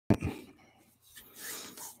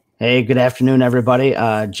Hey, good afternoon, everybody.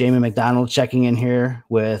 Jamie MacDonald checking in here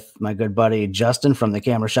with my good buddy Justin from the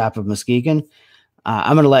Camera Shop of Muskegon.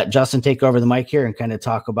 I'm going to let Justin take over the mic here and kind of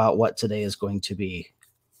talk about what today is going to be.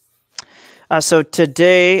 So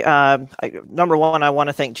today, number one, I want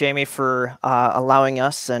to thank Jamie for allowing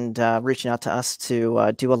us and reaching out to us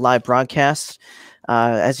to do a live broadcast.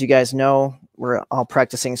 As you guys know, we're all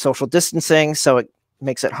practicing social distancing, so it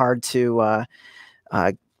makes it hard to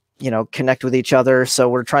connect with each other. So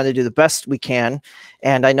we're trying to do the best we can.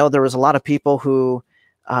 And I know there was a lot of people who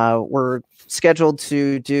were scheduled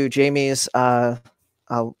to do Jamie's, was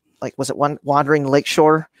it Wandering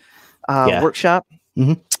Lakeshore workshop?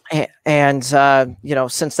 Mm-hmm. And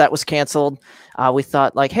since that was canceled, we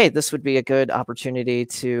thought like, hey, this would be a good opportunity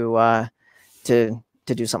to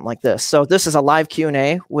do something like this. So this is a live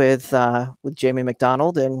Q&A with Jamie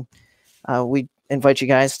MacDonald, and we invite you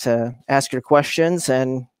guys to ask your questions,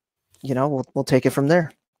 and we'll take it from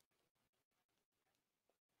there.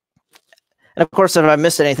 And of course, if I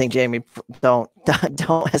missed anything, Jamie, don't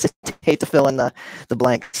hesitate to fill in the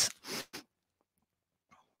blanks.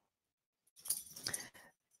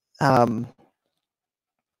 So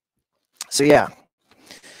yeah,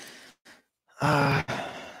 I'm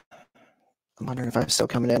wondering if I'm still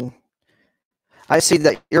coming in. I see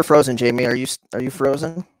that you're frozen, Jamie. Are you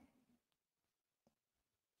frozen?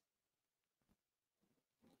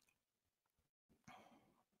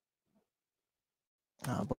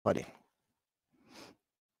 Oh, buddy.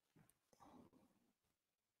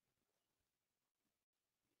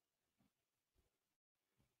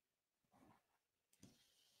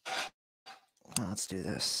 Let's do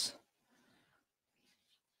this.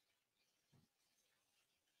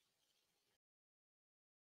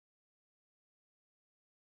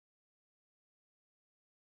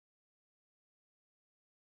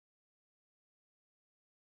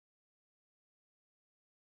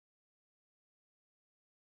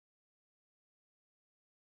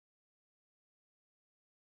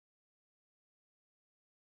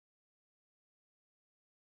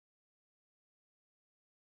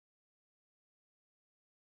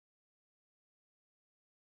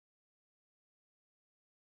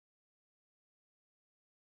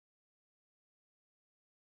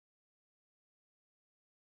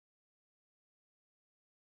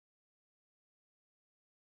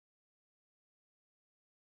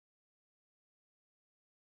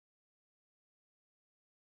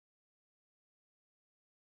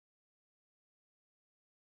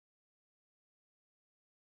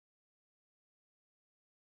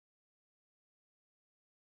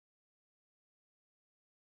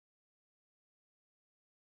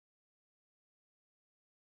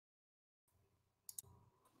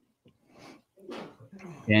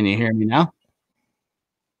 Can you hear me now?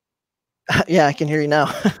 Yeah, I can hear you now.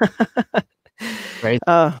 Right.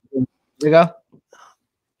 Here we go.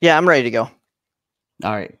 Yeah, I'm ready to go.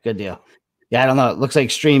 All right, good deal. Yeah, I don't know. It looks like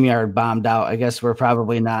StreamYard bombed out. I guess we're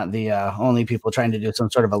probably not the only people trying to do some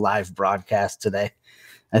sort of a live broadcast today.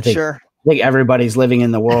 I think everybody's living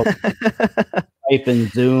in the world, Skype and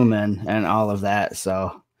Zoom and all of that.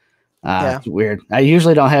 So it's weird. I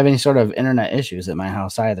usually don't have any sort of internet issues at my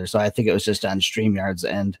house either. So I think it was just on StreamYard's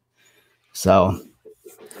end. So,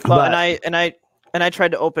 well, and I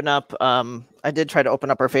tried to open up. I did try to open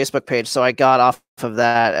up our Facebook page, so I got off of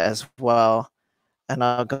that as well. And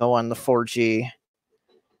I'll go on the 4G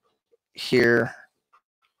here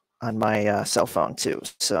on my cell phone too.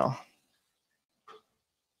 So,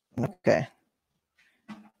 okay.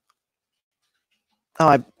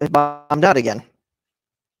 Oh, it bombed out again.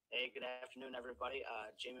 Hey, good afternoon, everybody.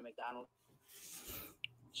 Jamie MacDonald.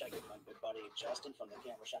 Check with my good buddy Justin from the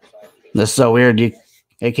Camera Shop. This is so weird.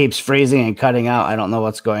 It keeps freezing and cutting out. I don't know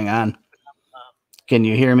what's going on. Can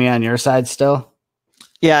you hear me on your side still?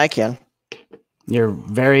 Yeah, I can. You're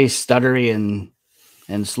very stuttery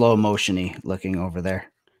and slow motiony looking over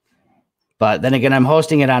there. But then again, I'm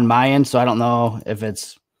hosting it on my end, so I don't know if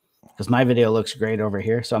it's because my video looks great over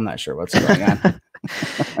here, so I'm not sure what's going on.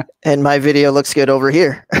 And my video looks good over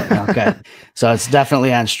here. Okay. So it's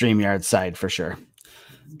definitely on StreamYard's side for sure.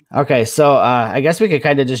 Okay. So I guess we could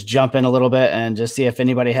kind of just jump in a little bit and just see if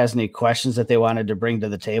anybody has any questions that they wanted to bring to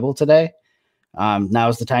the table today. Now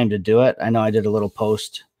is the time to do it. I know I did a little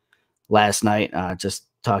post last night, just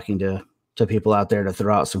talking to people out there to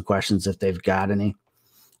throw out some questions if they've got any.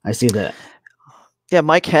 I see that. Yeah.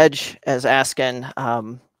 Mike Hedge is asking,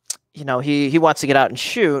 he wants to get out and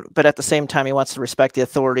shoot, but at the same time, he wants to respect the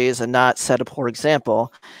authorities and not set a poor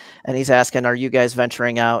example. And he's asking, are you guys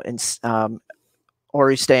venturing out and, or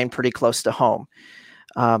are you staying pretty close to home?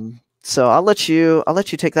 So I'll let you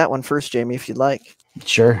take that one first, Jamie, if you'd like.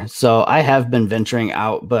 Sure. So I have been venturing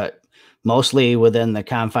out, but mostly within the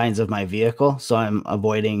confines of my vehicle. So I'm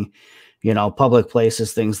avoiding, public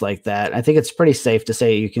places, things like that. I think it's pretty safe to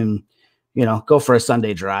say you can, go for a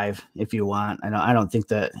Sunday drive if you want. I don't think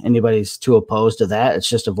that anybody's too opposed to that. It's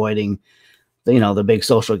just avoiding the big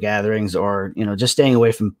social gatherings, or, just staying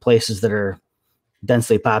away from places that are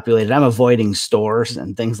densely populated. I'm avoiding stores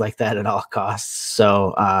and things like that at all costs.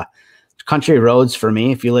 So, country roads for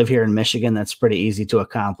me, if you live here in Michigan, that's pretty easy to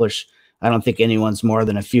accomplish. I don't think anyone's more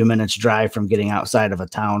than a few minutes drive from getting outside of a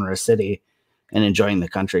town or a city and enjoying the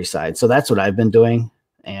countryside. So that's what I've been doing.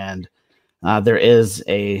 And there is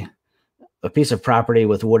a piece of property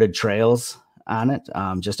with wooded trails on it,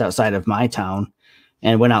 just outside of my town,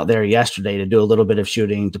 and went out there yesterday to do a little bit of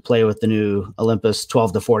shooting, to play with the new Olympus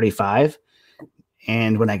 12 to 45.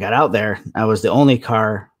 And when I got out there, I was the only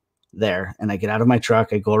car there, and I get out of my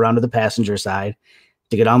truck, I go around to the passenger side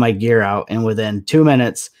to get all my gear out, and within 2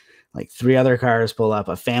 minutes, like 3 other cars pull up,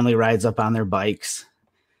 a family rides up on their bikes.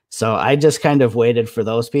 So I just kind of waited for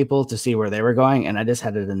those people to see where they were going, and I just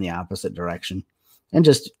headed in the opposite direction. And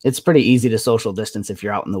just, it's pretty easy to social distance if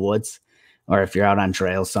you're out in the woods or if you're out on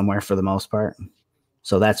trails somewhere, for the most part.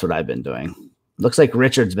 So that's what I've been doing. Looks like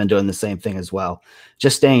Richard's been doing the same thing as well,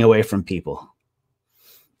 just staying away from people.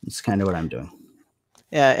 It's kind of what I'm doing.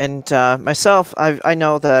 Yeah, and myself, I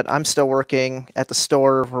know that I'm still working at the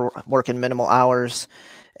store. We're working minimal hours,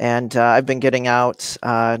 and I've been getting out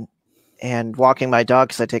and walking my dog,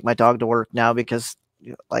 because I take my dog to work now, because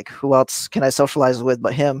like, who else can I socialize with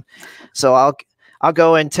but him? So I'll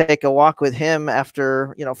go and take a walk with him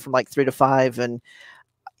after, from like 3 to 5, and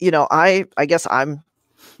I guess I'm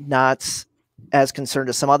not as concerned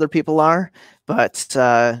as some other people are, but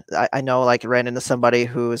I know, like, I ran into somebody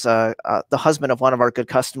who's the husband of one of our good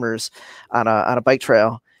customers on a bike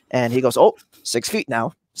trail, and he goes, "Oh, 6 feet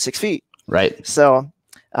now, 6 feet." Right. So,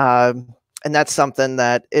 and that's something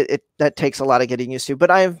that that takes a lot of getting used to.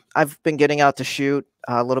 But I've been getting out to shoot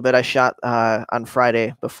a little bit. I shot on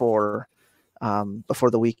Friday before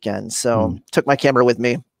the weekend, so took my camera with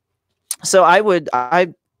me. So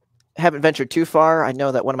I haven't ventured too far. I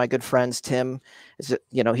know that one of my good friends, Tim,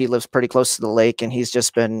 he lives pretty close to the lake, and he's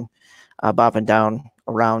just been bopping down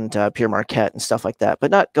around Pierre Marquette and stuff like that,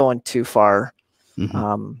 but not going too far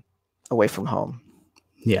away from home.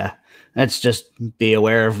 Yeah. That's just be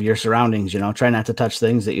aware of your surroundings, try not to touch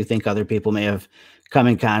things that you think other people may have come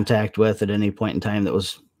in contact with at any point in time that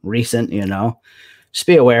was recent, just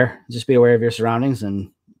be aware of your surroundings,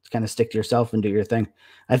 and kind of stick to yourself and do your thing.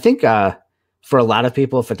 I think, for a lot of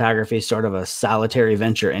people, photography is sort of a solitary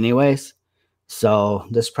venture anyways. So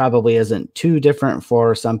this probably isn't too different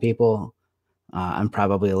for some people. I'm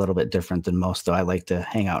probably a little bit different than most, though. I like to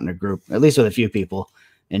hang out in a group, at least with a few people,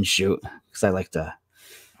 and shoot, because I like to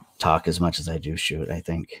talk as much as I do shoot, I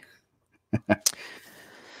think.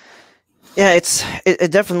 Yeah,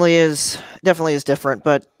 it definitely is different,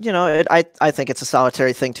 but I think it's a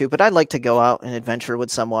solitary thing too. But I'd like to go out and adventure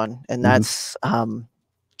with someone, and that's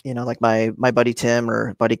like my buddy Tim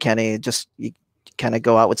or buddy Kenny. Just you kind of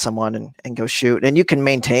go out with someone and go shoot, and you can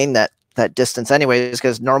maintain that distance anyways,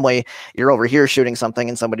 because normally you're over here shooting something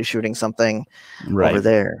and somebody's shooting something over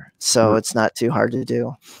there, so it's not too hard to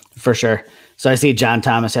do. For sure. So I see John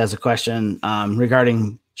Thomas has a question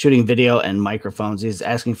regarding shooting video and microphones. He's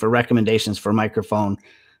asking for recommendations for microphone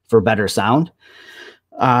for better sound.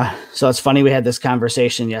 So it's funny, we had this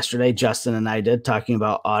conversation yesterday, Justin and I did, talking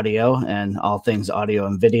about audio and all things audio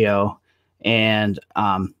and video. And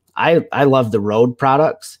I love the Rode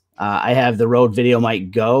products. I have the Rode Video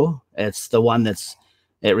Mic Go. It's the one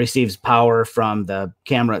it receives power from the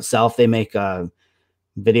camera itself. They make a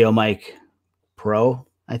Video Mic Pro,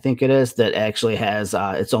 I think it is, that actually has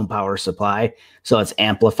its own power supply. So it's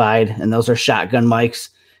amplified, and those are shotgun mics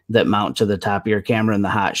that mount to the top of your camera in the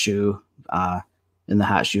hot shoe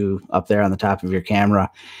up there on the top of your camera.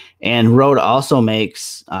 And Rode also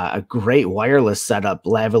makes a great wireless setup,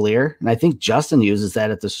 lavalier. And I think Justin uses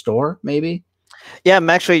that at the store, maybe. Yeah, I'm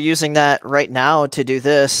actually using that right now to do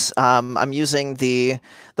this. I'm using the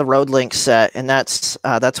Rode Link set, and that's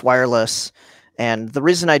wireless. And the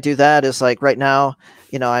reason I do that is, like, right now,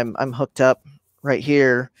 I'm hooked up right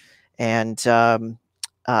here, and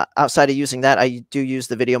outside of using that, I do use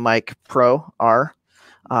the Video Mic Pro R.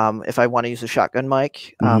 If I want to use a shotgun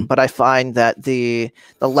mic, but I find that the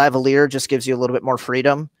lavalier just gives you a little bit more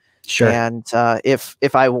freedom. Sure. And if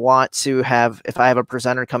I have a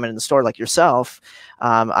presenter come in the store like yourself,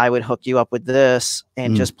 I would hook you up with this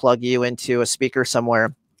and just plug you into a speaker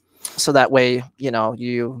somewhere, so that way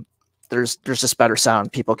there's just better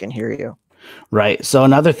sound. People can hear you. Right. So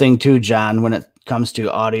another thing too, John, when comes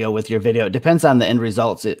to audio with your video. It depends on the end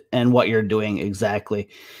results and what you're doing exactly.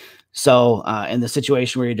 So in the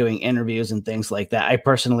situation where you're doing interviews and things like that, I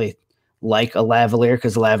personally like a lavalier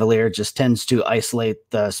because lavalier just tends to isolate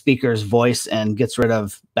the speaker's voice and gets rid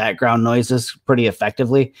of background noises pretty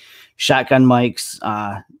effectively. Shotgun mics,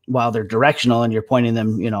 while they're directional and you're pointing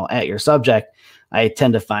them, at your subject, I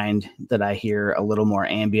tend to find that I hear a little more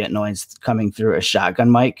ambient noise coming through a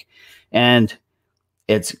shotgun mic, and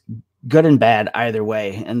it's good and bad either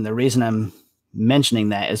way. And the reason I'm mentioning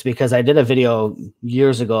that is because I did a video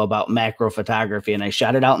years ago about macro photography, and I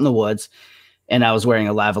shot it out in the woods, and I was wearing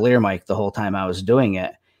a lavalier mic the whole time I was doing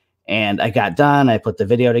it. And I got done, I put the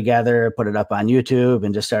video together, put it up on YouTube,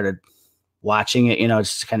 and just started watching it,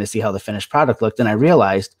 just to kind of see how the finished product looked. And I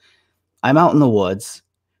realized I'm out in the woods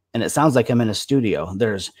and it sounds like I'm in a studio.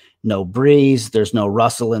 There's no breeze, there's no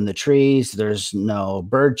rustle in the trees, there's no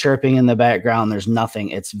bird chirping in the background, there's nothing.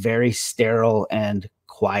 It's very sterile and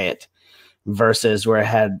quiet, versus where I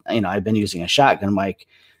had, I've been using a shotgun mic.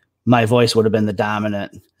 My voice would have been the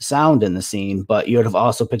dominant sound in the scene, but you would have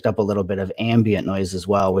also picked up a little bit of ambient noise as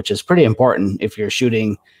well, which is pretty important if you're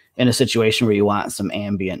shooting in a situation where you want some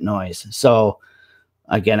ambient noise. So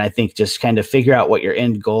again, I think just kind of figure out what your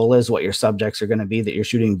end goal is, what your subjects are going to be that you're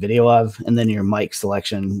shooting video of, and then your mic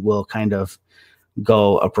selection will kind of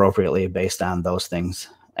go appropriately based on those things.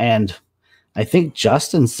 And I think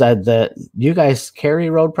Justin said that you guys carry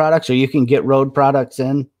Rode products, or you can get Rode products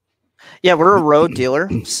in. Yeah, we're a Rode dealer.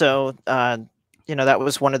 So, that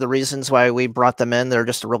was one of the reasons why we brought them in. They're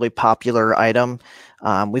just a really popular item.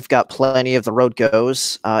 We've got plenty of the Rode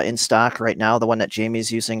Go's in stock right now, the one that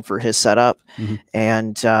Jamie's using for his setup. Mm-hmm.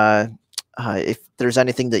 And if there's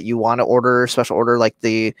anything that you want to order, special order, like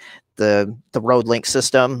the Rode Link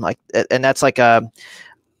system, and that's like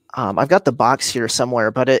I've got the box here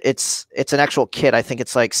somewhere, but it's an actual kit. I think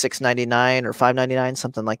it's like $6.99 or $5.99,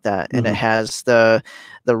 something like that. Mm-hmm. And it has the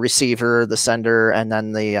receiver, the sender, and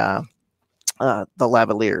then the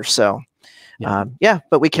lavalier. So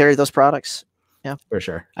but we carry those products. Yeah, for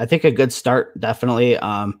sure. I think a good start, definitely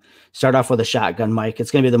start off with a shotgun mic.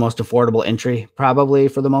 It's going to be the most affordable entry probably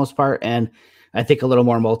for the most part. And I think a little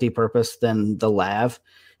more multi-purpose than the lav.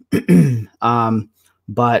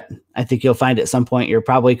 But I think you'll find at some point you're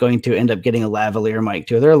probably going to end up getting a lavalier mic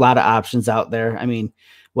too. There are a lot of options out there. I mean,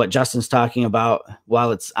 what Justin's talking about,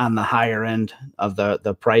 while it's on the higher end of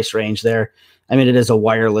the price range there, I mean, it is a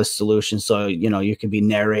wireless solution. So, you can be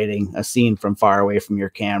narrating a scene from far away from your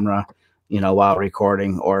camera, while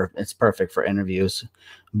recording, or it's perfect for interviews.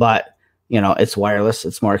 But, it's wireless.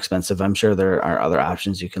 It's more expensive. I'm sure there are other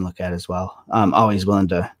options you can look at as well. I'm always willing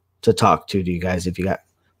to talk to you guys if you got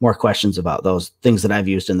more questions about those things that I've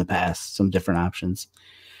used in the past, some different options.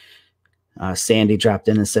 Sandy dropped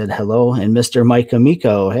in and said hello, and Mr. Mike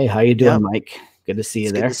Amico. Hey, how you doing, Mike? Good to see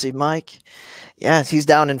you there. Good to see Mike. Yeah, he's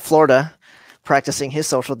down in Florida practicing his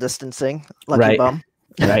social distancing. Lucky bum.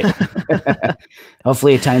 Right.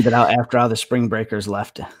 Hopefully he timed it out after all the spring breakers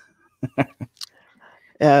left.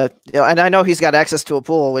 And I know he's got access to a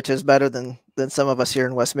pool, which is better than some of us here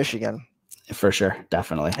in West Michigan. For sure.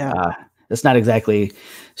 Definitely. Yeah. It's not exactly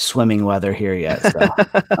swimming weather here yet, so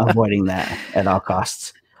avoiding that at all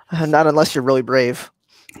costs. Not unless you're really brave.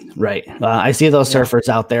 Right. I see those surfers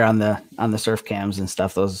out there on the surf cams and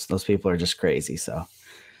stuff. Those people are just crazy. So,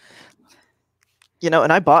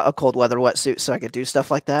 and I bought a cold weather wetsuit so I could do stuff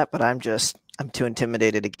like that, but I'm too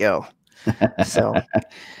intimidated to go. So,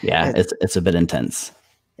 yeah, it's a bit intense.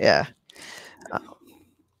 Yeah.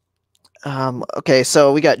 Okay,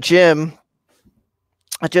 so we got Jim.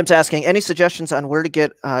 Jim's asking, any suggestions on where to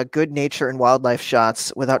get good nature and wildlife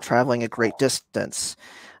shots without traveling a great distance?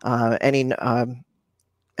 Any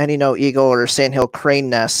no eagle or sandhill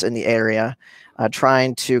crane nests in the area,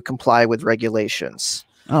 trying to comply with regulations?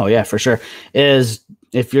 Oh yeah, for sure.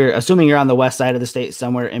 If you're assuming you're on the west side of the state,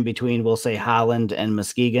 somewhere in between, we'll say Holland and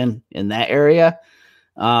Muskegon, in that area.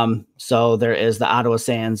 So there is the Ottawa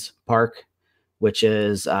Sands Park, which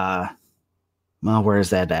is where is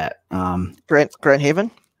that at? Grand Haven.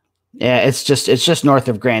 Yeah, it's just north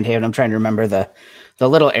of Grand Haven. I'm trying to remember the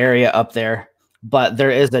little area up there, but there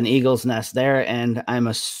is an eagle's nest there, and I'm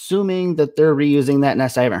assuming that they're reusing that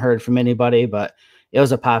nest. I haven't heard from anybody, but it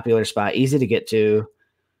was a popular spot, easy to get to.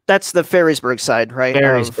 That's the Ferrysburg side, right?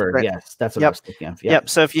 Ferrysburg, yes, that's what I was thinking of. Yep.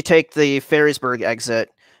 So if you take the Ferrysburg exit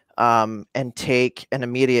and take an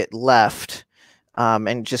immediate left,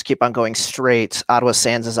 and just keep on going straight, Ottawa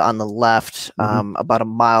Sands is on the left, about a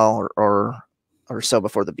mile or so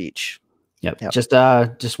before the beach. Yep. Just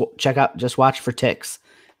check out, just watch for ticks.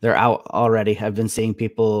 they're out already. I've been seeing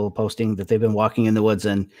people posting that they've been walking in the woods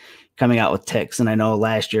and coming out with ticks. And I know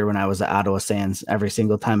last year when I was at Ottawa Sands, every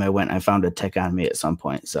single time I went, I found a tick on me at some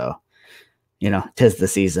point. So, tis the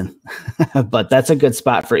season. But that's a good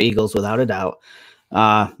spot for eagles without a doubt.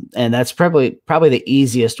 And that's probably the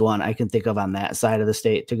easiest one I can think of on that side of the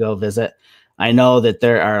state to go visit. I know that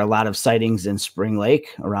there are a lot of sightings in Spring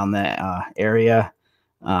Lake around that area.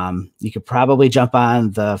 You could probably jump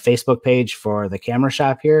on the Facebook page for the camera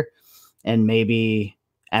shop here and maybe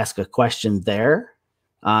ask a question there.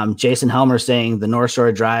 Jason Helmer saying the North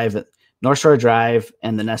Shore Drive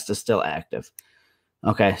and the nest is still active.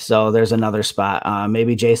 Okay, so there's another spot.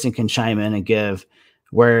 Maybe Jason can chime in and give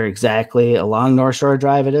where exactly along North Shore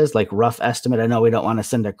Drive it is, like rough estimate. I know we don't want to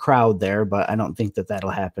send a crowd there, but I don't think that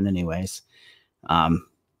that'll happen anyways. But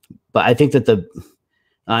I think that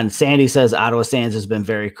Sandy says Ottawa Sands has been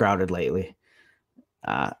very crowded lately.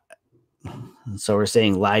 So we're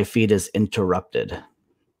saying live feed is interrupted.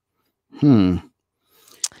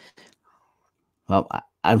 Well,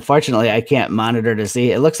 unfortunately, I can't monitor to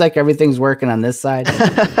see. It looks like everything's working on this side.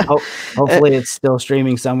 Hopefully it's still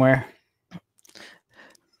streaming somewhere.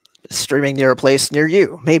 Streaming near a place near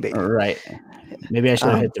you, maybe. Right. Maybe I should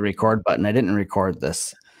have hit the record button. I didn't record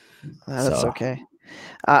this. That's okay.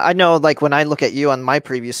 I know, like, when I look at you on my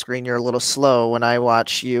preview screen, you're a little slow. When I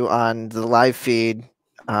watch you on the live feed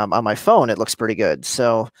on my phone, it looks pretty good.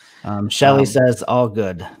 So Shelly says all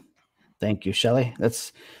good. Thank you, Shelly.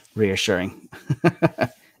 That's reassuring.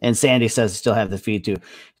 And Sandy says still have the feed too.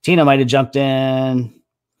 Tina might have jumped in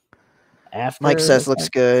after. Mike says looks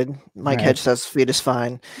good. Mike Hedge says feed is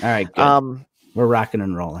fine. All right, good. We're rocking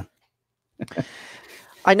and rolling.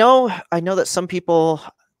 I know that some people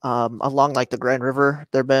along like the Grand River,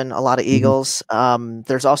 there have been a lot of eagles.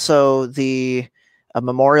 There's also the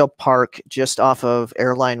memorial park just off of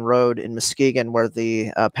Airline Road in Muskegon where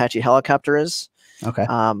the Apache helicopter is. Okay.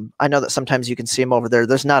 I know that sometimes you can see them over there.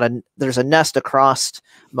 There's a nest across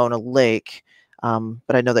Mona Lake,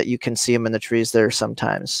 but I know that you can see them in the trees there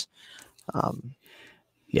sometimes.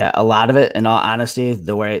 Yeah, a lot of it, in all honesty,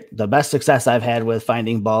 the best success I've had with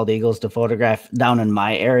finding bald eagles to photograph down in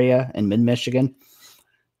my area in mid-Michigan,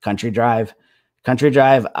 country drive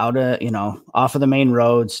out of, off of the main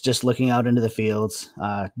roads, just looking out into the fields.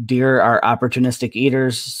 Deer are opportunistic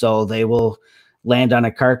eaters, so they will land on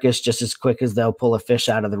a carcass just as quick as they'll pull a fish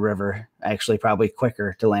out of the river, actually probably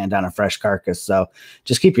quicker to land on a fresh carcass. So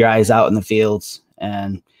just keep your eyes out in the fields,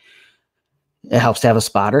 and it helps to have a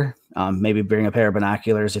spotter. Maybe bring a pair of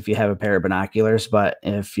binoculars if you have a pair of binoculars, but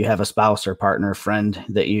if you have a spouse or partner, friend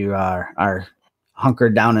that you are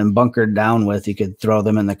hunkered down and bunkered down with, you could throw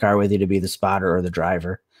them in the car with you to be the spotter or the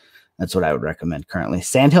driver. That's what I would recommend currently.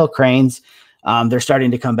 Sandhill cranes, they're starting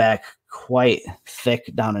to come back quite thick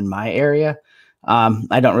down in my area.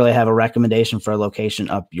 I don't really have a recommendation for a location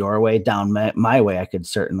up your way. Down my way, I could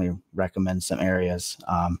certainly recommend some areas.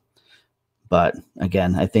 But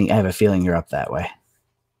again, I have a feeling you're up that way.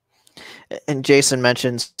 And Jason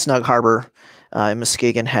mentioned Snug Harbor in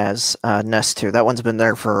Muskegon has nests too. That one's been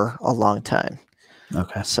there for a long time.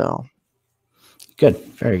 Okay. So good.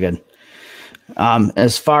 Very good.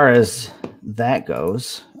 As far as that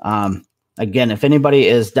goes, again, if anybody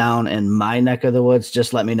is down in my neck of the woods,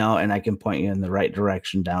 just let me know and I can point you in the right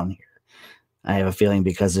direction down here. I have a feeling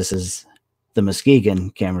because this is the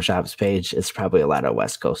Muskegon Camera Shops page, it's probably a lot of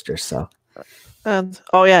West Coasters. So.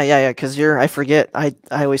 Oh yeah. Because I forget. I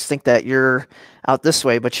always think that you're out this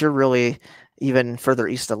way, but you're really even further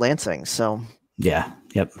east of Lansing. So yeah.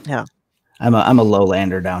 Yep. Yeah. I'm a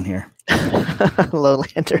lowlander down here.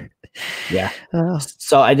 Lowlander. Yeah.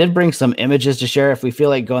 So I did bring some images to share if we feel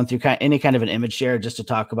like going through any kind of an image share, just to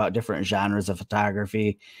talk about different genres of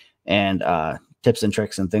photography and tips and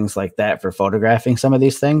tricks and things like that for photographing some of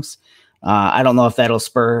these things. I don't know if that'll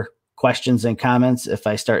spur questions and comments if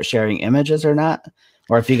I start sharing images or not,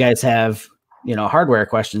 or if you guys have, hardware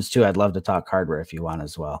questions too. I'd love to talk hardware if you want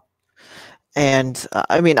as well. And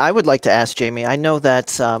I would like to ask Jamie. I know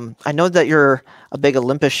that you're a big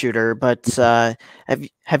Olympus shooter, but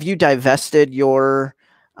have you divested your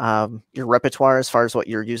repertoire as far as what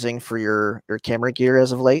you're using for your camera gear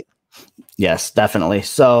as of late? Yes, definitely.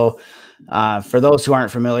 So for those who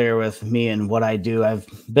aren't familiar with me and what I do, I've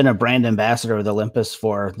been a brand ambassador with Olympus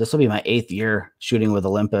this will be my 8th year shooting with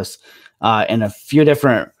Olympus in a few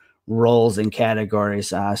different roles and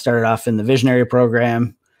categories. I started off in the Visionary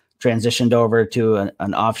program, transitioned over to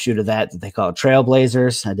an offshoot of that they call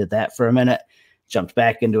Trailblazers. I did that for a minute, jumped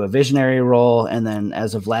back into a Visionary role, and then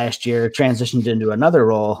as of last year, transitioned into another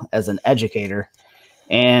role as an educator.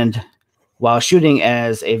 And while shooting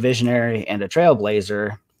as a Visionary and a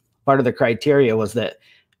Trailblazer, part of the criteria was that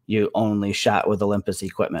you only shot with Olympus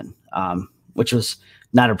equipment, which was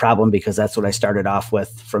not a problem because that's what I started off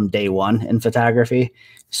with from day one in photography.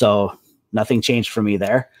 So nothing changed for me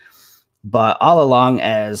there. But all along,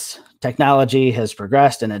 as technology has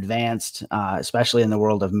progressed and advanced, especially in the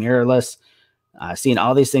world of mirrorless, seeing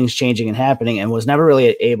all these things changing and happening, and was never really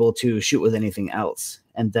able to shoot with anything else.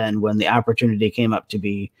 And then when the opportunity came up to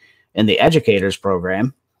be in the educators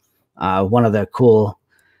program, one of the cool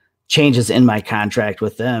changes in my contract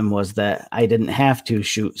with them was that I didn't have to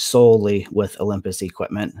shoot solely with Olympus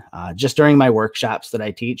equipment. Just during my workshops that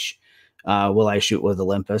I teach, will I shoot with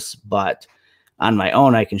Olympus, but on my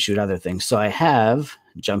own, I can shoot other things. So I have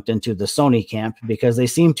jumped into the Sony camp because they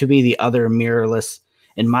seem to be the other mirrorless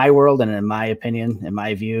in my world. And in my opinion, in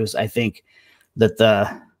my views, I think that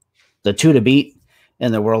the two to beat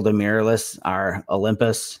in the world of mirrorless are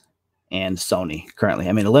Olympus and Sony currently.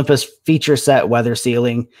 I mean, Olympus feature set, weather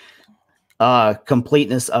sealing,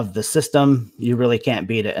 completeness of the system, you really can't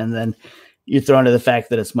beat it. And then you throw into the fact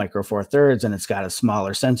that it's micro four thirds and it's got a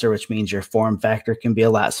smaller sensor, which means your form factor can be a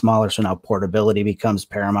lot smaller. So now portability becomes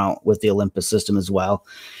paramount with the Olympus system as well.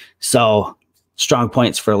 So strong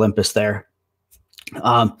points for Olympus there.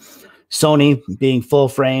 Sony being full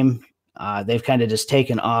frame, they've kind of just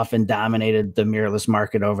taken off and dominated the mirrorless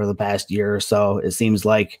market over the past year or so, it seems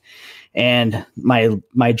like. And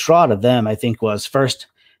my draw to them, I think, was first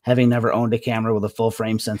having never owned a camera with a full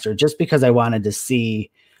frame sensor, just because I wanted to see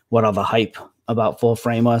what all the hype about full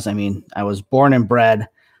frame was. I mean, I was born and bred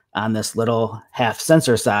on this little half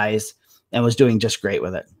sensor size and was doing just great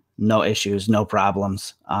with it. No issues, no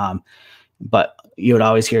problems. But you would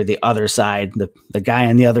always hear the other side, the guy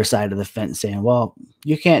on the other side of the fence saying, well,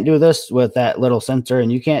 you can't do this with that little sensor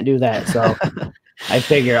and you can't do that. So I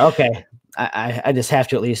figure, okay, I just have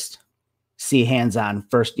to at least see hands-on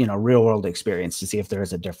first, real world experience to see if there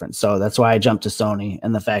is a difference. So that's why I jumped to Sony,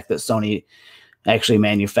 and the fact that Sony actually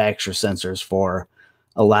manufacture sensors for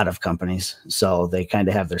a lot of companies. So they kind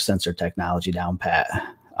of have their sensor technology down pat.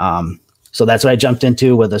 So that's what I jumped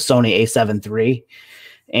into with a Sony a7 III,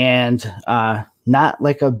 and not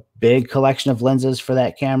like a big collection of lenses for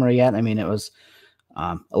that camera yet. I mean, it was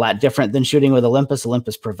a lot different than shooting with Olympus.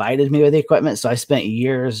 Olympus provided me with the equipment. So I spent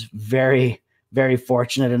years very, very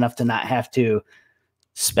fortunate enough to not have to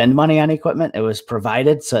spend money on equipment. It was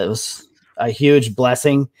provided. So it was a huge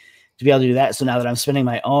blessing to be able to do that. So now that I'm spending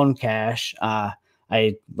my own cash,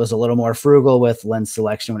 I was a little more frugal with lens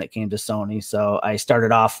selection when it came to Sony. So I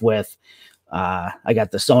started off with, I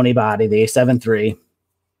got the Sony body, the a7 III,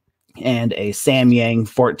 and a Samyang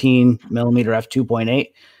 14 millimeter f2.8.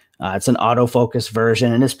 It's an autofocus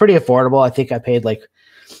version, and it's pretty affordable. I think I paid like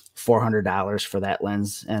 $400 for that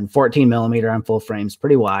lens, and 14 millimeter on full frames,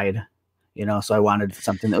 pretty wide, so I wanted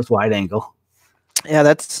something that was wide angle. Yeah,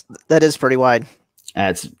 that is pretty wide.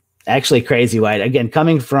 It's actually crazy wide. Again,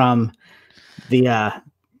 coming from the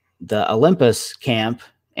Olympus camp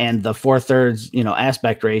and the 4/3,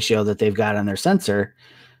 aspect ratio that they've got on their sensor,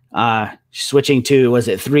 switching to, was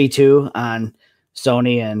it 3:2 on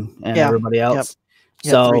Sony and yeah, everybody else?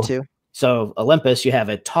 Yep. So 3:2. So Olympus, you have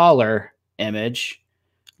a taller image,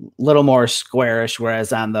 little more squarish,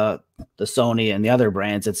 whereas on the Sony and the other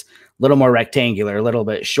brands, it's a little more rectangular, a little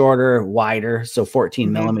bit shorter, wider. So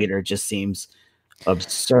 14 millimeter just seems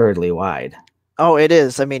absurdly wide. Oh, it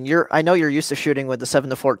is. I mean, I know you're used to shooting with the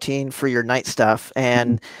 7-14 for your night stuff,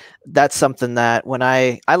 and that's something that when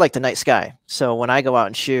I like the night sky. So when I go out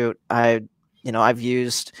and shoot, I've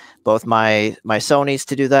used both my Sonys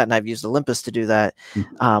to do that, and I've used Olympus to do that.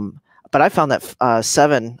 But I found that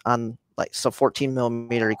 7 on 14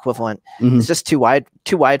 millimeter equivalent is just too wide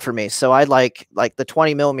for me. So I like the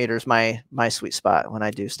 20 millimeters, my sweet spot when I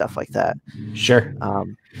do stuff like that. Sure.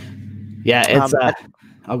 Yeah, it's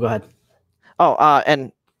I'll go ahead. Oh,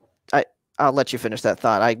 and I'll let you finish that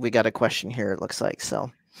thought. We got a question here, it looks like.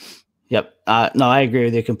 So yep. No, I agree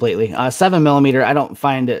with you completely. 7 millimeter, I don't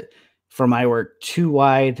find it for my work too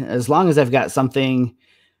wide, as long as I've got something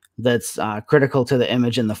that's critical to the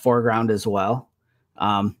image in the foreground as well.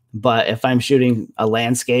 But if I'm shooting a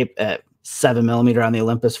landscape at 7 millimeter on the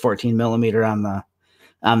Olympus, 14 millimeter on the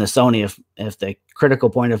Sony, if the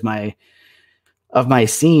critical point of my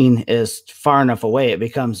scene is far enough away, it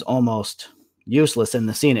becomes almost useless in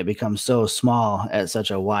the scene. It becomes so small at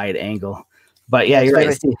such a wide angle. But yeah, you're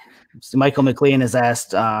right. Michael McLean has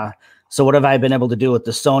asked, so what have I been able to do with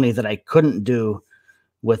the Sony that I couldn't do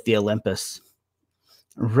with the Olympus?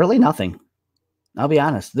 Really nothing. I'll be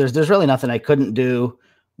honest. There's really nothing I couldn't do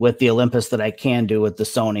with the Olympus that I can do with the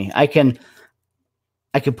Sony. I can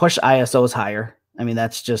push ISOs higher. I mean,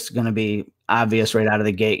 that's just going to be obvious right out of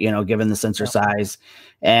the gate, given the sensor size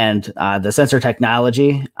and the sensor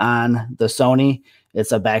technology on the Sony.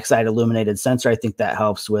 It's a backside illuminated sensor. I think that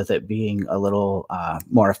helps with it being a little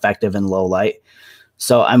more effective in low light.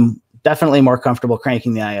 So I'm definitely more comfortable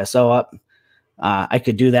cranking the ISO up. I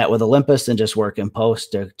could do that with Olympus and just work in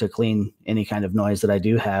post to clean any kind of noise that I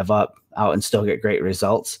do have out and still get great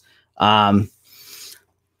results.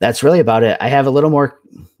 That's really about it. I have a little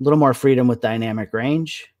more freedom with dynamic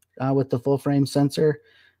range with the full frame sensor.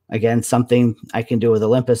 Again, something I can do with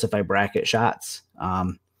Olympus if I bracket shots.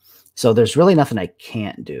 So there's really nothing I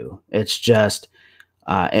can't do. It's just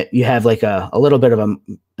you have like a little bit of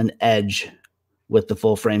an edge with the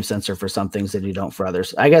full frame sensor for some things that you don't for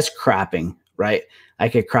others. I guess cropping, right? I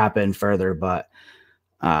could crop in further, but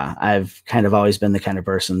I've kind of always been the kind of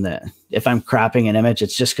person that if I'm cropping an image,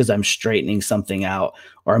 it's just because I'm straightening something out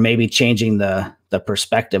or maybe changing the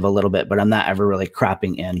perspective a little bit, but I'm not ever really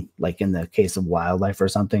cropping in, like in the case of wildlife or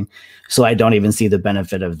something. So I don't even see the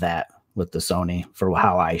benefit of that with the Sony for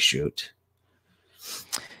how I shoot.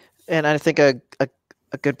 And I think a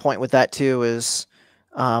good point with that too is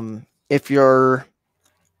if you're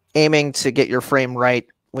aiming to get your frame right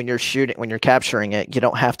when you're shooting, when you're capturing it, you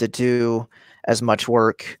don't have to do as much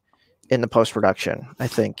work in the post-production, I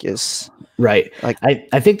think is right. Like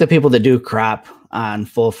I think the people that do crop on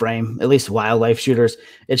full frame, at least wildlife shooters,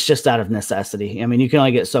 it's just out of necessity. I mean, you can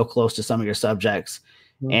only get so close to some of your subjects.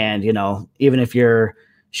 And, even if you're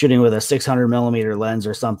shooting with a 600 millimeter lens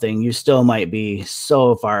or something, you still might be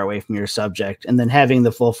so far away from your subject. And then having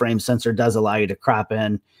the full frame sensor does allow you to crop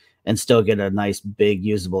in and still get a nice big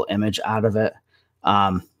usable image out of it.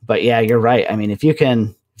 But yeah, you're right. I mean, if you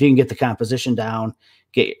can get the composition down,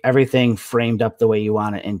 get everything framed up the way you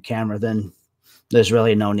want it in camera, then there's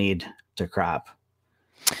really no need to crop.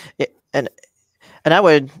 And I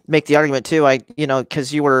would make the argument too,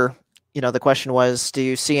 because you were, the question was, do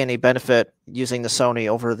you see any benefit using the Sony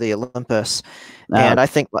over the Olympus? And I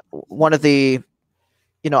think one of the,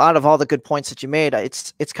 out of all the good points that you made,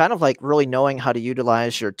 it's kind of like really knowing how to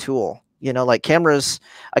utilize your tool. Like a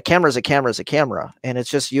camera, and it's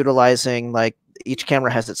just utilizing, like, each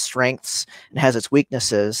camera has its strengths and has its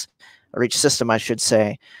weaknesses, or each system, I should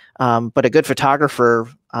say. But a good photographer,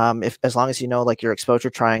 as long as you know, like, your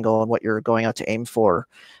exposure triangle and what you're going out to aim for,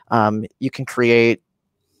 you can create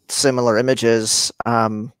similar images,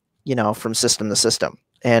 from system to system,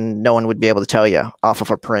 and no one would be able to tell you off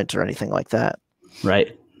of a print or anything like that.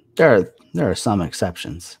 Right. There are some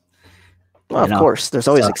exceptions. Well, of course, there's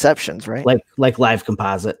always exceptions, right? Like live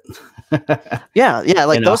composite. yeah,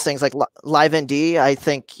 like those things, like live ND. I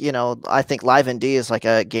think live ND is like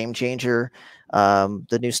a game changer.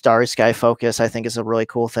 The new Starry Sky Focus, I think, is a really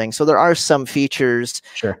cool thing. So there are some features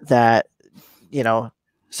that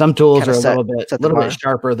some tools are a little bit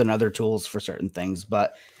sharper than other tools for certain things.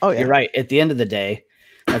 But you're right. At the end of the day,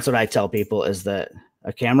 that's what I tell people, is that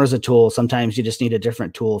a camera is a tool. Sometimes you just need a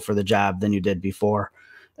different tool for the job than you did before.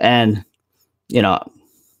 And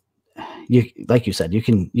like you said, you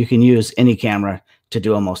can use any camera to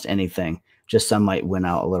do almost anything. Just some might win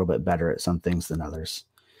out a little bit better at some things than others.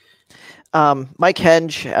 Mike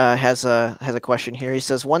Henge has a question here. He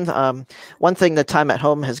says, one thing that time at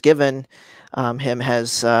home has given him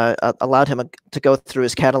has allowed him to go through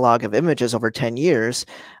his catalog of images over 10 years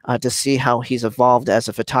to see how he's evolved as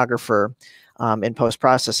a photographer in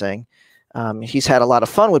post-processing. He's had a lot of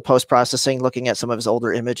fun with post-processing, looking at some of his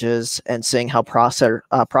older images and seeing how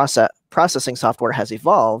processing software has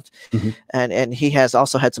evolved. And he has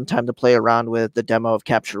also had some time to play around with the demo of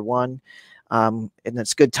Capture One. And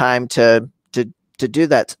it's a good time to do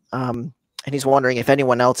that. And he's wondering if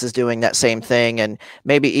anyone else is doing that same thing, and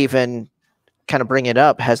maybe even kind of bring it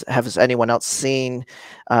up. Has anyone else seen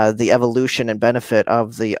the evolution and benefit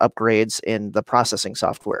of the upgrades in the processing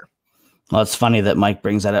software? Well, it's funny that Mike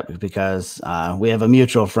brings that up, because we have a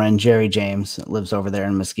mutual friend, Jerry James, that lives over there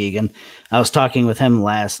in Muskegon. I was talking with him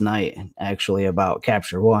last night, actually, about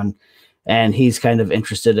Capture One, and he's kind of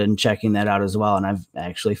interested in checking that out as well. And I've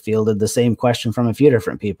actually fielded the same question from a few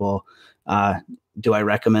different people. Do I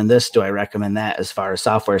recommend this? Do I recommend that as far as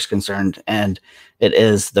software is concerned? And it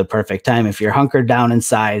is the perfect time. If you're hunkered down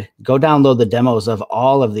inside, go download the demos of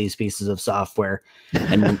all of these pieces of software.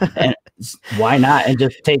 And why not? And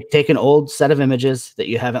just take an old set of images that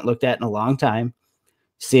you haven't looked at in a long time,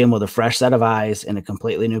 see them with a fresh set of eyes in a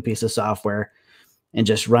completely new piece of software, and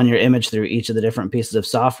just run your image through each of the different pieces of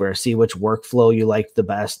software. See which workflow you liked the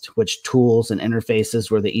best, which tools and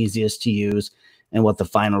interfaces were the easiest to use, and what the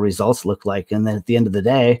final results look like. And then at the end of the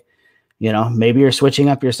day, maybe you're switching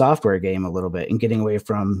up your software game a little bit and getting away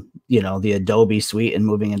from, the Adobe suite and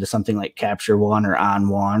moving into something like Capture One or On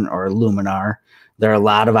One or Luminar. There are a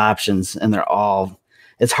lot of options, and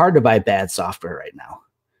it's hard to buy bad software right now.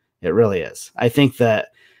 It really is. I think that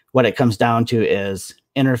what it comes down to is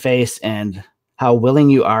interface and how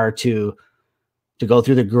willing you are to go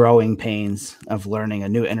through the growing pains of learning a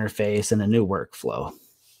new interface and a new workflow.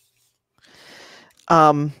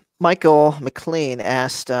 Michael McLean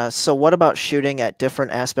asked, so what about shooting at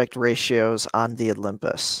different aspect ratios on the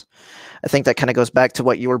Olympus? I think that kind of goes back to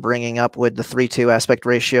what you were bringing up with the 3:2 aspect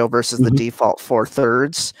ratio versus the default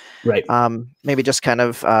 4/3. Right. Maybe just kind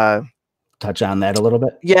of touch on that a little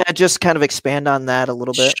bit. Yeah, just kind of expand on that a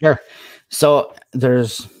little bit. Sure. So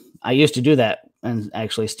I used to do that, and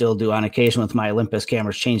actually still do on occasion with my Olympus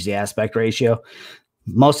cameras, change the aspect ratio.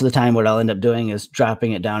 Most of the time, what I'll end up doing is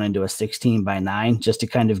dropping it down into a 16:9, just to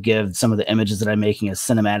kind of give some of the images that I'm making a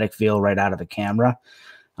cinematic feel right out of the camera.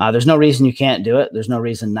 There's no reason you can't do it. There's no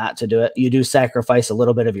reason not to do it. You do sacrifice a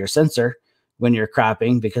little bit of your sensor when you're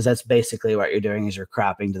cropping, because that's basically what you're doing, is you're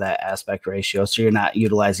cropping to that aspect ratio. So you're not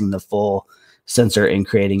utilizing the full sensor in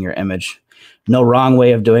creating your image. No wrong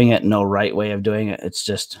way of doing it, no right way of doing it. It's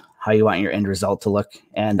just how you want your end result to look.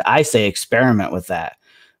 And I say experiment with that.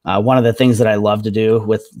 One of the things that I love to do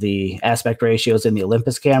with the aspect ratios in the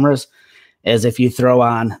Olympus cameras is if you throw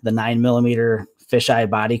on the 9mm fisheye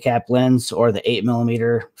body cap lens or the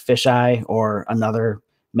 8mm fisheye or another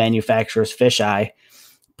manufacturer's fisheye,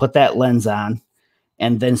 put that lens on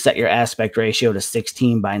and then set your aspect ratio to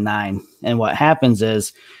 16:9. And what happens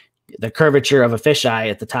is the curvature of a fisheye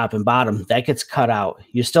at the top and bottom, that gets cut out.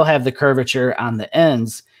 You still have the curvature on the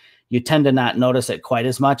ends. You tend to not notice it quite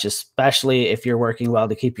as much, especially if you're working well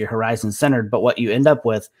to keep your horizon centered. But what you end up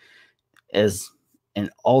with is an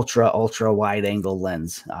ultra wide angle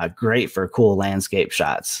lens. Great for cool landscape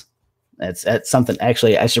shots. That's something,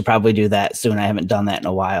 actually, I should probably do that soon. I haven't done that in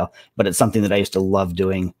a while, but it's something that I used to love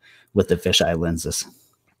doing with the fisheye lenses.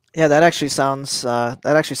 Yeah, that actually sounds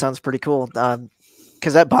pretty cool.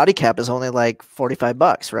 Because that body cap is only like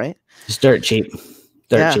 $45, right? It's dirt cheap.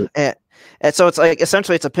 Cheap. And so it's like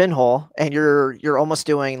essentially it's a pinhole, and you're almost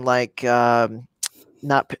doing like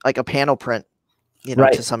not like a panel print,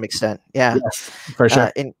 right, to some extent. Yeah, yes, for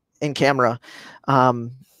sure. In camera.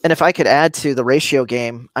 And if I could add to the ratio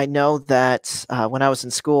game, I know that when I was in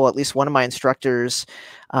school, at least one of my instructors,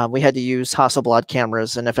 we had to use Hasselblad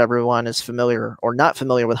cameras. And if everyone is familiar or not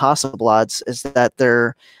familiar with Hasselblads, is that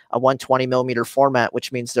they're a 120mm format,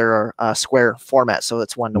 which means they're a square format. So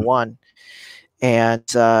it's 1:1. And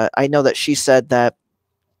I know that she said that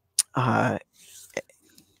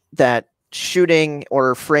that shooting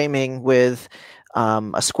or framing with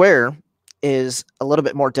a square is a little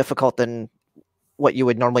bit more difficult than what you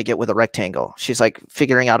would normally get with a rectangle. She's like,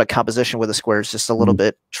 figuring out a composition with a square is just a little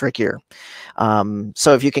bit trickier.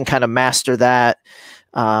 So if you can kind of master that,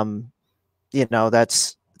 it's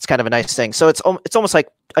kind of a nice thing. So it's almost like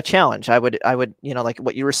a challenge. I would, like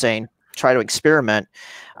what you were saying, try to experiment.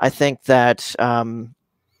 I think that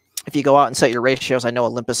if you go out and set your ratios, I know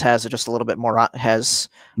Olympus has just a little bit more, has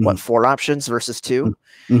 4 options versus 2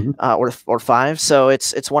 or 5. So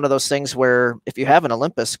it's one of those things where if you have an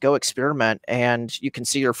Olympus, go experiment, and you can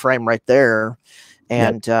see your frame right there,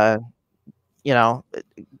 and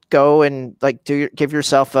go and like give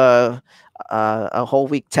yourself a whole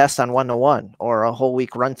week test on 1:1 or a whole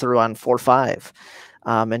week run through on 4:5,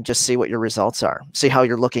 and just see what your results are. See how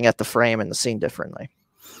you're looking at the frame and the scene differently.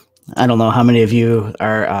 I don't know how many of you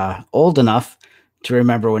are old enough to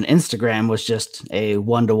remember when Instagram was just a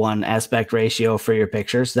 1:1 aspect ratio for your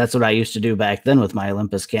pictures. That's what I used to do back then with my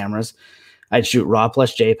Olympus cameras. I'd shoot RAW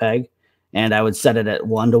plus JPEG, and I would set it at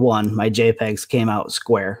 1:1. My JPEGs came out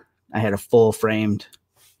square. I had a full framed,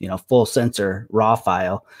 full sensor RAW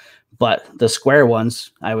file. But the square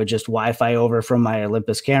ones, I would just Wi-Fi over from my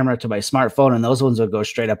Olympus camera to my smartphone, and those ones would go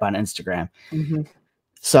straight up on Instagram.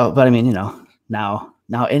 So, but I mean,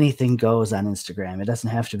 now anything goes on Instagram. It doesn't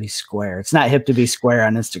have to be square. It's not hip to be square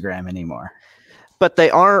on Instagram anymore. But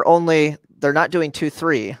they're not doing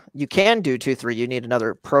 2:3. You can do 2:3. You need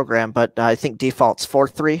another program, but I think default's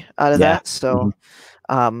 4:3 out of that. So,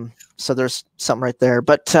 so there's something right there.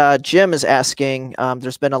 But Jim is asking,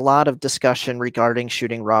 there's been a lot of discussion regarding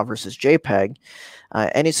shooting RAW versus JPEG.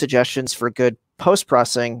 Any suggestions for good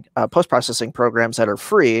post-processing programs that are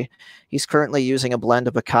free? He's currently using a blend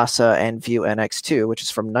of Picasa and View NX2, which is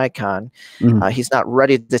from Nikon. He's not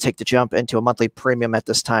ready to take the jump into a monthly premium at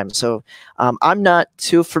this time. So I'm not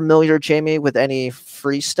too familiar, Jamie, with any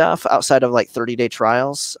free stuff outside of like 30-day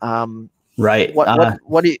trials. Right.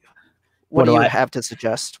 What what do you have to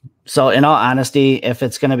suggest? So in all honesty, if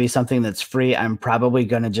it's going to be something that's free, I'm probably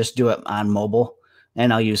going to just do it on mobile,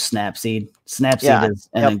 and I'll use Snapseed. Snapseed is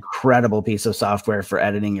an incredible piece of software for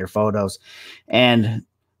editing your photos. And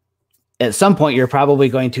at some point, you're probably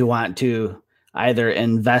going to want to either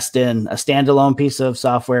invest in a standalone piece of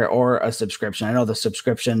software or a subscription. I know the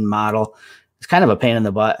subscription model is kind of a pain in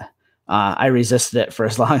the butt. I resisted it for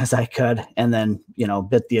as long as I could, and then,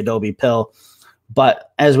 bit the Adobe pill.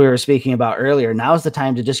 But as we were speaking about earlier, now's the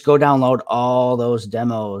time to just go download all those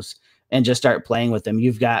demos and just start playing with them.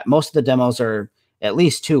 You've got, most of the demos are at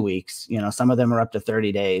least 2 weeks. Some of them are up to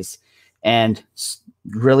 30 days, and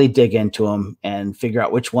really dig into them and figure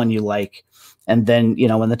out which one you like. And then,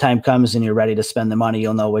 when the time comes and you're ready to spend the money,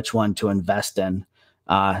 you'll know which one to invest in.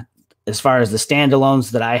 As far as the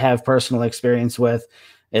standalones that I have personal experience with,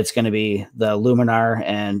 it's going to be the Luminar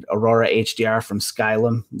and Aurora HDR from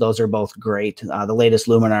Skylum. Those are both great. The latest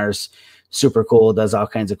Luminar's super cool, does all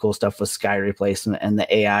kinds of cool stuff with sky replacement, and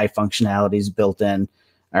the AI functionalities built in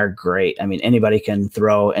are great. I mean, anybody can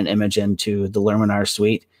throw an image into the Luminar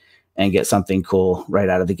suite and get something cool right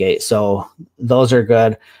out of the gate. So those are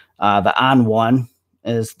good. The On1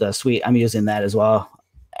 is the suite. I'm using that as well.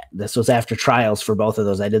 This was after trials for both of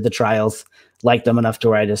those. I did the trials, liked them enough to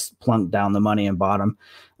where I just plunked down the money and bought them.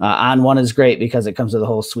 On1 is great because it comes with a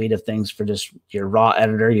whole suite of things for just your raw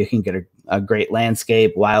editor. You can get a great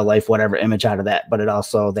landscape, wildlife, whatever image out of that. But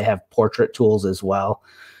they have portrait tools as well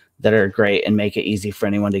that are great and make it easy for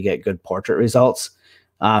anyone to get good portrait results.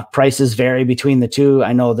 Prices vary between the two.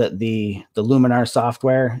 I know that the Luminar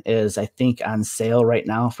software is, I think, on sale right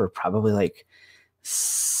now for probably like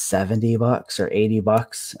 $70 or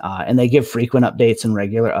 $80. And they give frequent updates and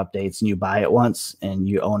regular updates, and you buy it once and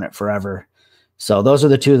you own it forever. So those are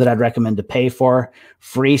the two that I'd recommend to pay for.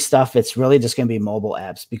 Free stuff, it's really just going to be mobile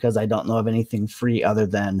apps, because I don't know of anything free other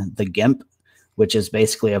than the GIMP, which is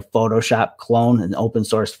basically a Photoshop clone, an open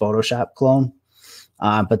source Photoshop clone.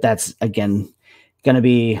 But that's, again, going to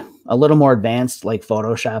be a little more advanced like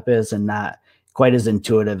Photoshop is, and not quite as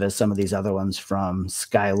intuitive as some of these other ones from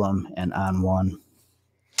Skylum and On1.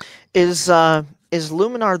 Is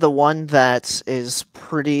Luminar the one that is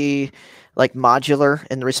pretty like modular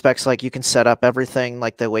in the respects, like you can set up everything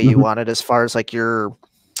like the way you want it, as far as like your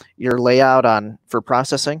layout for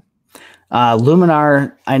processing?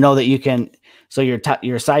 Luminar, I know that you can, so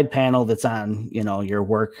your side panel that's on, your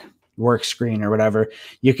work screen or whatever,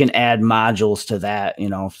 you can add modules to that,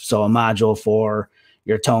 so a module for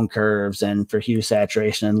your tone curves and for hue,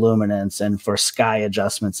 saturation, and luminance, and for sky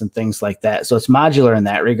adjustments and things like that. So it's modular in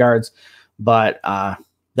that regards, but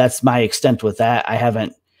that's my extent with that. I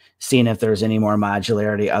haven't seen if there's any more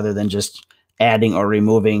modularity other than just adding or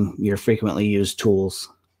removing your frequently used tools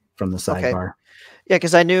from the sidebar. Okay. Yeah,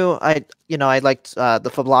 because I knew I liked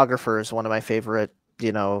the Photographer is one of my favorite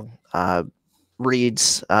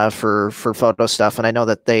reads for photo stuff, and I know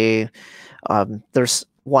that there's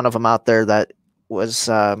one of them out there that was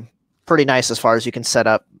pretty nice as far as you can set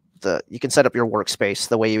up your workspace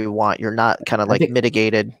the way you want. You're not kind of like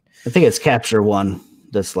mitigated. I think it's Capture One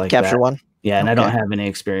that's like Capture One. Yeah, and I don't have any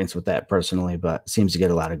experience with that personally, but seems to get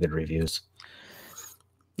a lot of good reviews.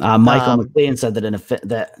 Michael McLean said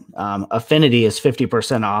that Affinity is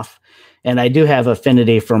 50% off, and I do have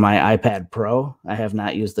Affinity for my iPad Pro. I have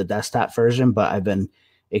not used the desktop version, but I've been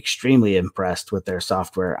extremely impressed with their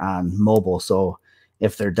software on mobile. So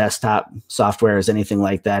if their desktop software is anything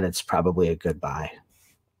like that, it's probably a good buy.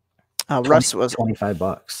 Russ was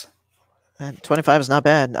 $25. 25 is not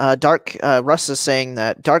bad. Russ is saying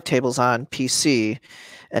that Darktable's on PC,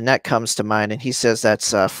 and that comes to mind, and he says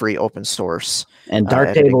that's free open source. And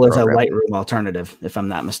Darktable is a Lightroom alternative, if I'm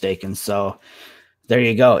not mistaken. So there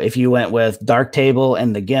you go. If you went with Darktable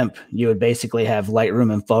and the GIMP, you would basically have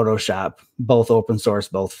Lightroom and Photoshop, both open source,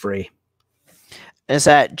 both free. Is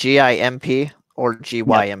that GIMP or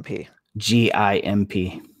GYMP? Yep.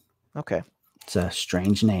 GIMP. Okay. It's a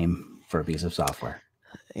strange name for a piece of software.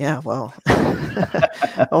 Yeah, well,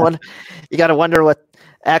 you got to wonder what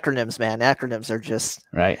acronyms, man. Acronyms are just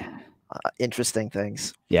right. Interesting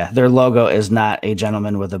things. Yeah, their logo is not a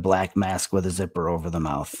gentleman with a black mask with a zipper over the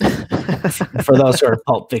mouth. For those who are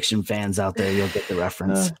Pulp Fiction fans out there, you'll get the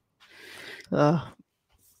reference.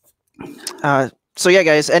 So yeah,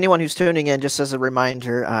 guys, anyone who's tuning in, just as a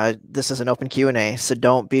reminder, this is an open Q&A, so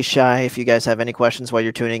don't be shy if you guys have any questions while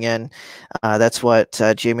you're tuning in. That's what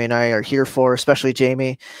Jamie and I are here for, especially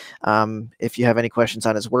Jamie. If you have any questions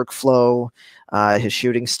on his workflow, his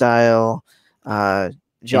shooting style,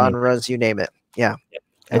 genres, you name it. Yeah.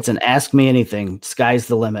 It's an ask me anything. Sky's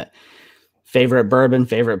the limit. Favorite bourbon,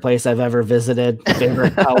 favorite place I've ever visited,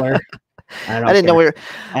 favorite color. I didn't know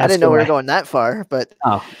we were going that far, but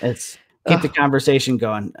it's keep the conversation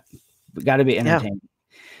going. We got to be entertained.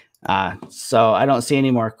 So I don't see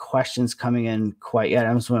any more questions coming in quite yet.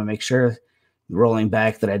 I just want to make sure, rolling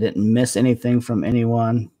back, that I didn't miss anything from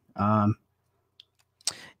anyone. Yeah,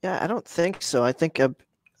 I don't think so. I think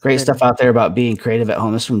great stuff out there about being creative at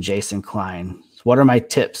home. This is from Jason Klein. What are my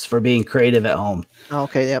tips for being creative at home?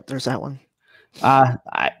 Okay, yep, there's that one.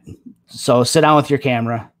 So sit down with your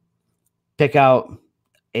camera, pick out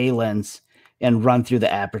a lens, and run through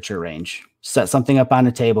the aperture range. Set something up on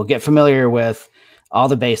a table. Get familiar with all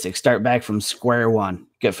the basics. Start back from square one.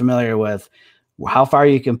 Get familiar with how far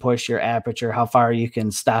you can push your aperture, how far you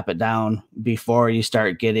can stop it down before you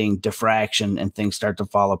start getting diffraction and things start to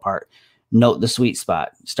fall apart. Note the sweet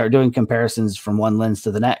spot. Start doing comparisons from one lens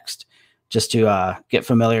to the next, just to get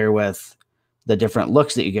familiar with the different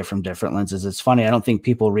looks that you get from different lenses. It's funny, I don't think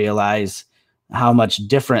people realize how much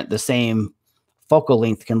different the same focal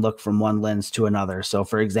length can look from one lens to another. So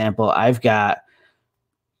for example, I've got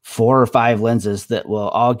 4 or 5 lenses that will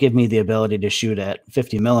all give me the ability to shoot at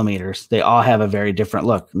 50 millimeters. They all have a very different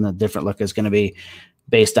look, and the different look is going to be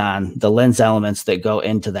based on the lens elements that go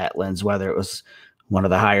into that lens, whether it was one of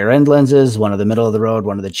the higher end lenses, one of the middle of the road,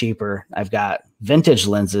 one of the cheaper. I've got vintage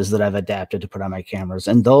lenses that I've adapted to put on my cameras,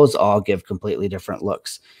 and those all give completely different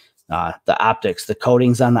looks. The optics, the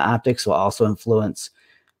coatings on the optics will also influence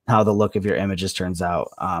how the look of your images turns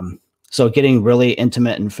out. So getting really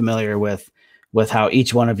intimate and familiar with how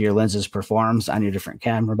each one of your lenses performs on your different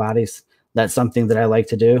camera bodies, that's something that I like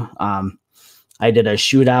to do. I did a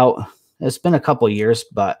shootout. It's been a couple years,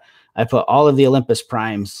 but I put all of the Olympus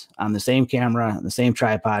primes on the same camera, the same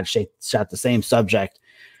tripod, shot the same subject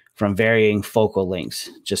from varying focal lengths,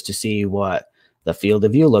 just to see what the field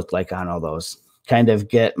of view looked like on all those. Kind of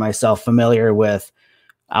get myself familiar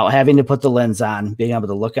without having to put the lens on, being able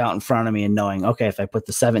to look out in front of me and knowing, okay, if I put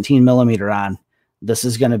the 17 millimeter on, this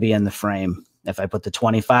is going to be in the frame. If I put the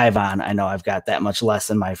 25 on, I know I've got that much less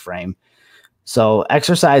in my frame. So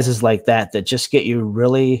exercises like that just get you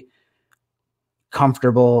really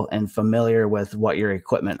comfortable and familiar with what your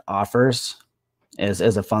equipment offers is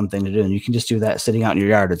a fun thing to do. And you can just do that sitting out in your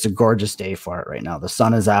yard. It's a gorgeous day for it right now. The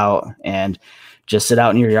sun is out, and just sit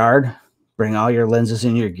out in your yard, bring all your lenses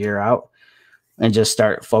and your gear out, and just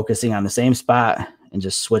start focusing on the same spot and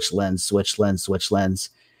just switch lens, switch lens, switch lens.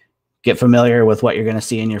 Get familiar with what you're going to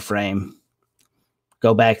see in your frame.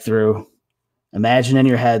 Go back through, imagine in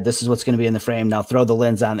your head, this is what's going to be in the frame. Now throw the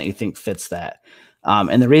lens on that you think fits that.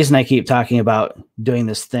 And the reason I keep talking about doing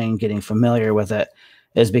this thing, getting familiar with it,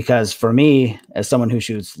 is because for me, as someone who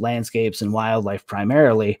shoots landscapes and wildlife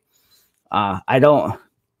primarily, I don't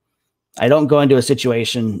go into a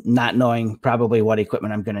situation not knowing probably what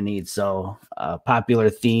equipment I'm going to need. So a popular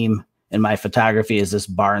theme in my photography is this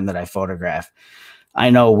barn that I photograph. I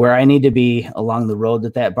know where I need to be along the road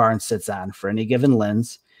that barn sits on for any given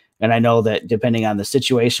lens. And I know that depending on the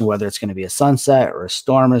situation, whether it's going to be a sunset or a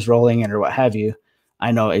storm is rolling in or what have you,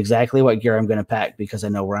 I know exactly what gear I'm going to pack because I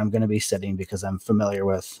know where I'm going to be sitting because I'm familiar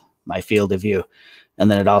with my field of view. And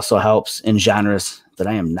then it also helps in genres that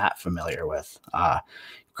I am not familiar with.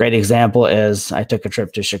 Great example is I took a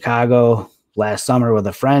trip to Chicago last summer with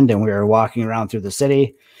a friend, and we were walking around through the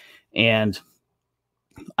city, and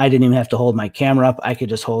I didn't even have to hold my camera up. I could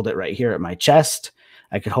just hold it right here at my chest.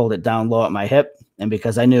 I could hold it down low at my hip. And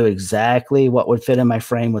because I knew exactly what would fit in my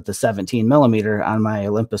frame with the 17 millimeter on my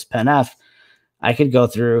Olympus Pen F, I could go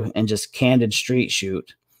through and just candid street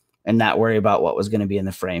shoot and not worry about what was going to be in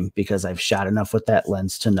the frame because I've shot enough with that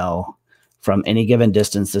lens to know from any given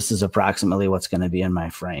distance, this is approximately what's going to be in my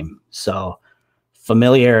frame. So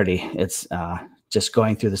familiarity, it's just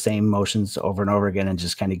going through the same motions over and over again and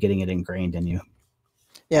just kind of getting it ingrained in you.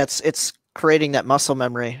 Yeah, it's creating that muscle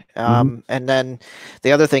memory. And then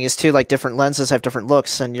the other thing is too, like different lenses have different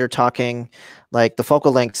looks, and you're talking like the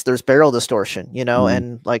focal lengths, there's barrel distortion, you know,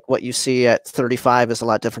 and like what you see at 35 is a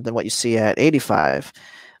lot different than what you see at 85.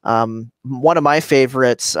 One of my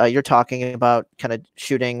favorites, you're talking about kind of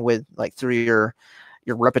shooting with like through your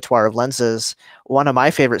repertoire of lenses. One of my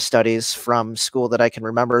favorite studies from school that I can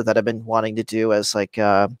remember that I've been wanting to do as like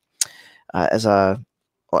a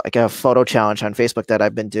photo challenge on Facebook that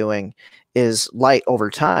I've been doing is light over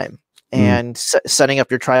time. And setting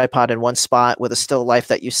up your tripod in one spot with a still life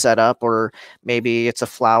that you set up, or maybe it's a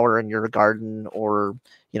flower in your garden, or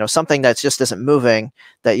you know, something that just isn't moving,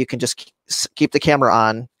 that you can just keep the camera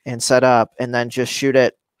on and set up and then just shoot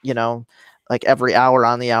it, you know, like every hour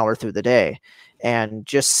on the hour through the day, and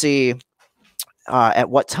just see at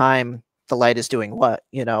what time the light is doing what,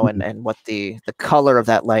 you know, and what the color of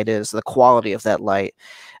that light is, the quality of that light.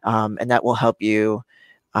 And that will help you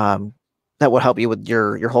that will help you with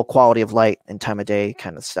your whole quality of light and time of day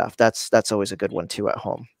kind of stuff. That's always a good one too at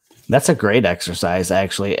home. That's a great exercise,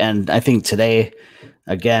 actually. And I think today,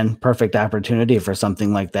 again, perfect opportunity for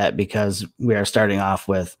something like that, because we are starting off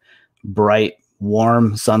with bright,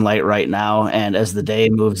 warm sunlight right now. And as the day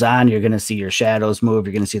moves on, you're going to see your shadows move.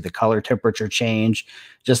 You're going to see the color temperature change.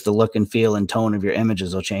 Just the look and feel and tone of your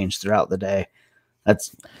images will change throughout the day.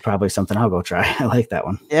 That's probably something I'll go try. I like that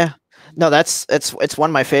one. Yeah. No, it's one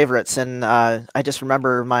of my favorites. And I just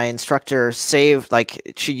remember my instructor saved,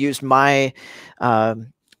 like, she used my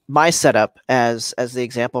my setup as the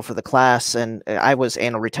example for the class, and I was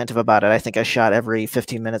anal retentive about it. I think I shot every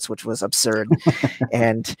 15 minutes, which was absurd.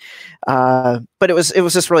 And but it was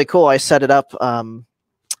just really cool. I set it up.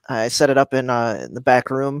 I set it up in the back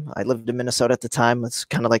room. I lived in Minnesota at the time. It's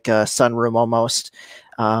kind of like a sunroom almost.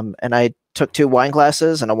 And I took 2 wine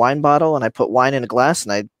glasses and a wine bottle, and I put wine in a glass,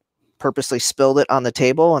 and I purposely spilled it on the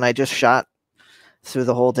table, and I just shot through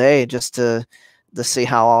the whole day just to see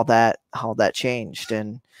how all that changed.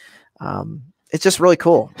 And it's just really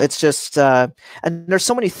cool. It's just and there's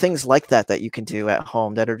so many things like that you can do at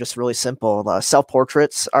home that are just really simple.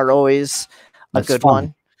 Self-portraits are always a good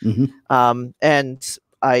one. Mm-hmm. And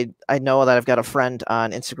I know that I've got a friend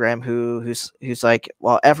on Instagram who's like,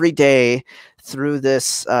 well, every day through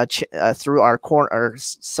this through our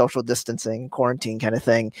social distancing quarantine kind of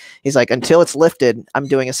thing, he's like, until it's lifted, I'm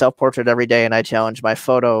doing a self-portrait every day, and I challenge my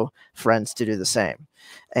photo friends to do the same.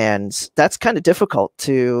 And that's kind of difficult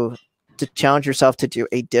to challenge yourself to do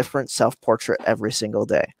a different self-portrait every single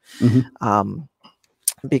day. Mm-hmm.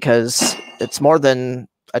 Because it's more than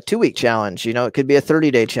a 2-week challenge. You know, it could be a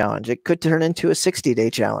 30-day challenge. It could turn into a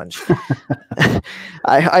 60-day challenge.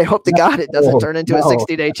 I hope to God it doesn't turn into a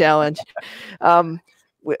 60-day challenge.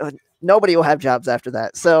 Nobody will have jobs after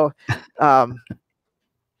that. So,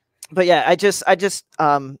 but yeah, I just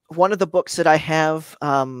one of the books that I have,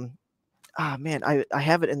 oh man, I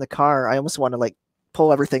have it in the car. I almost want to like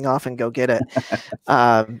pull everything off and go get it.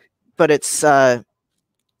 But it's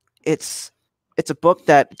a book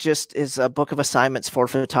that just is a book of assignments for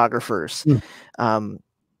photographers.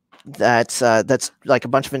 That's like a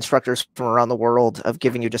bunch of instructors from around the world of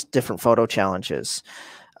giving you just different photo challenges.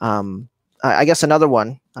 I guess another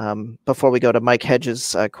one, before we go to Mike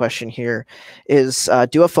Hedges' question here, is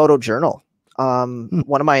do a photo journal. One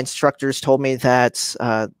of my instructors told me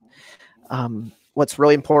that what's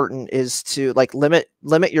really important is to like limit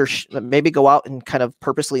your maybe go out and kind of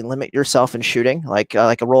purposely limit yourself in shooting, like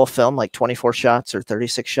a roll of film, like 24 shots or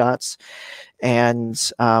 36 shots. And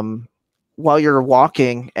while you're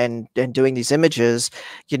walking and doing these images,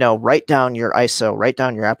 you know, write down your ISO, write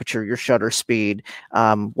down your aperture, your shutter speed,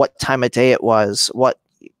 what time of day it was, what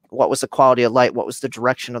was the quality of light, what was the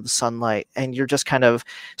direction of the sunlight. And you're just kind of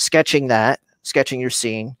sketching your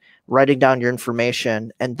scene, writing down your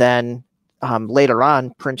information, and then later on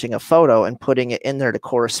printing a photo and putting it in there to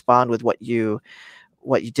correspond with what you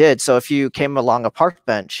did. So if you came along a park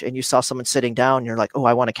bench and you saw someone sitting down, you're like, oh,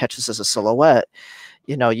 I want to catch this as a silhouette.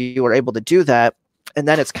 You know, you were able to do that. And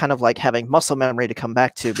then it's kind of like having muscle memory to come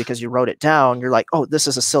back to, because you wrote it down. You're like, oh, this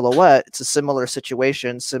is a silhouette. It's a similar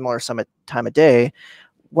situation, similar time of day.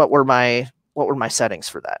 What were my settings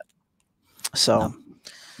for that? So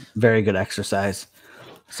very good exercise.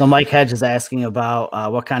 So Mike Hedge is asking about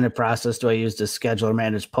what kind of process do I use to schedule or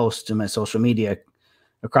manage posts in my social media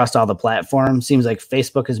across all the platforms? Seems like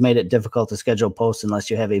Facebook has made it difficult to schedule posts unless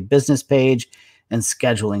you have a business page and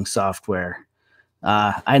scheduling software.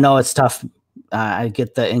 I know it's tough. I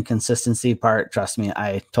get the inconsistency part. Trust me,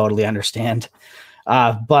 I totally understand.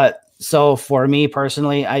 But so for me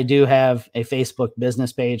personally, I do have a Facebook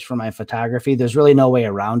business page for my photography. There's really no way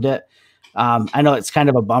around it. I know it's kind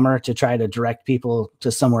of a bummer to try to direct people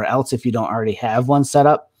to somewhere else if you don't already have one set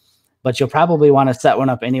up, but you'll probably want to set one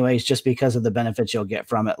up anyways, just because of the benefits you'll get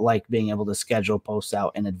from it, like being able to schedule posts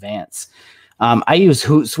out in advance. I use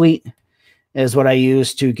Hootsuite is what I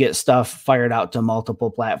use to get stuff fired out to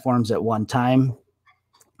multiple platforms at one time.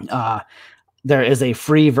 There is a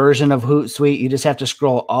free version of Hootsuite. You just have to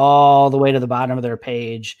scroll all the way to the bottom of their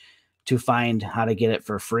page to find how to get it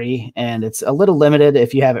for free. And it's a little limited.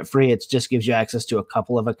 If you have it free, it just gives you access to a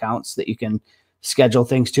couple of accounts that you can schedule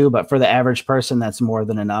things to. But for the average person, that's more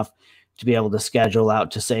than enough to be able to schedule out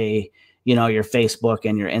to, say, you know, your Facebook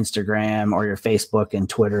and your Instagram, or your Facebook and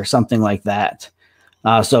Twitter, something like that.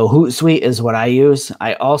 So Hootsuite is what I use.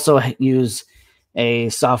 I also use a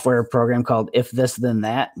software program called If This Then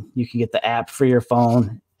That. You can get the app for your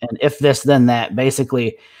phone. And If This Then That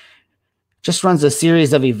basically just runs a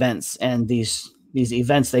series of events, and these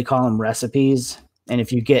events, they call them recipes. And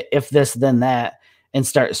if you get If This Then That, and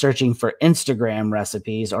start searching for Instagram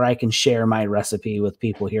recipes, or I can share my recipe with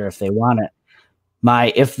people here if they want it.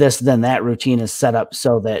 My if this then that routine is set up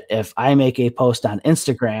so that if I make a post on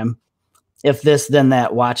Instagram, if this then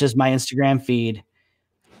that watches my Instagram feed,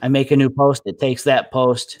 I make a new post, it takes that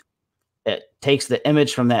post, it takes the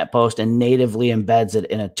image from that post and natively embeds it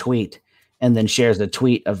in a tweet and then shares the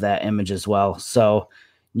tweet of that image as well. So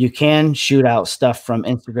you can shoot out stuff from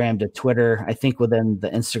Instagram to Twitter, I think within the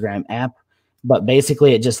Instagram app, but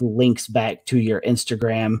basically it just links back to your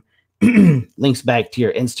Instagram,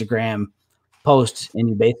 post, and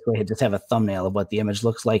you basically just have a thumbnail of what the image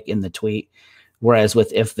looks like in the tweet. Whereas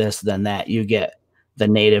with if this then that, you get the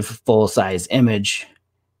native full size image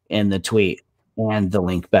in the tweet and the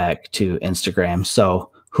link back to Instagram.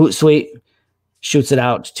 So Hootsuite shoots it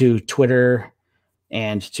out to Twitter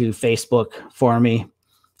and to Facebook for me.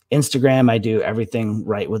 Instagram, I do everything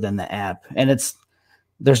right within the app, and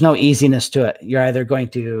there's no easiness to it. You're either going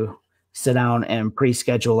to sit down and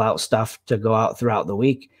pre-schedule out stuff to go out throughout the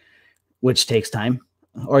week, which takes time,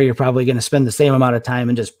 or you're probably going to spend the same amount of time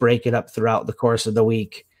and just break it up throughout the course of the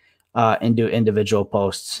week and do individual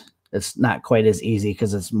posts. It's not quite as easy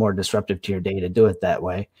because it's more disruptive to your day to do it that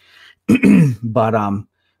way. But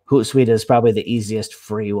Hootsuite is probably the easiest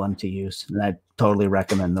free one to use, and I totally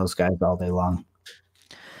recommend those guys all day long.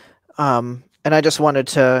 And I just wanted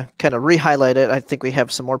to kind of re-highlight it. I think we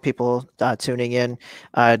have some more people tuning in.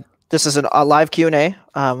 This is a live Q&A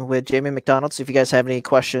with Jamie MacDonald. So if you guys have any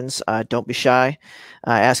questions, don't be shy.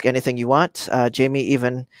 Ask anything you want. Jamie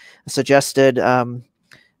even suggested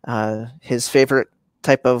his favorite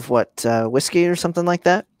type of whiskey or something like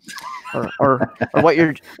that, or what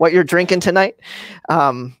you're drinking tonight.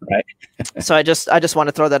 Right. So I just want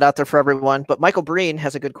to throw that out there for everyone. But Michael Breen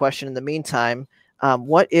has a good question in the meantime.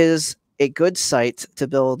 What is a good site to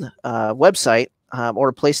build a website or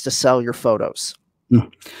a place to sell your photos?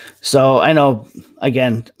 So I know,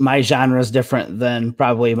 again, my genre is different than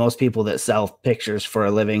probably most people that sell pictures for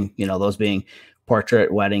a living, those being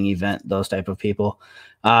portrait, wedding, event, those type of people.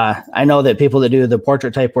 I know that people that do the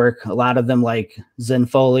portrait type work, a lot of them like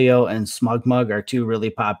Zenfolio and SmugMug are two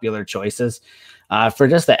really popular choices. For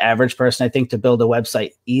just the average person, I think to build a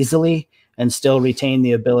website easily and still retain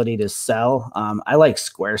the ability to sell, I like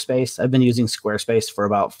Squarespace. I've been using Squarespace for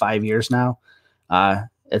about 5 years now.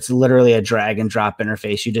 It's literally a drag and drop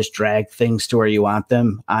interface. You just drag things to where you want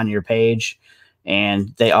them on your page.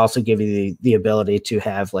 And they also give you the ability to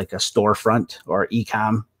have like a storefront or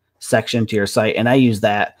e-com section to your site. And I use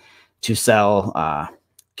that to sell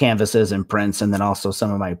canvases and prints, and then also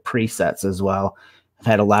some of my presets as well. I've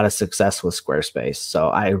had a lot of success with Squarespace. So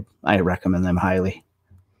I recommend them highly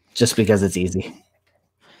just because it's easy.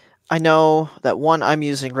 I know that one I'm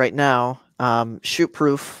using right now,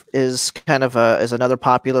 Shootproof is kind of is another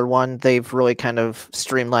popular one. They've really kind of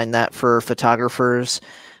streamlined that for photographers.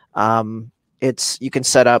 You can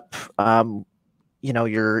set up,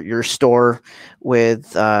 your store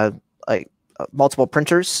with multiple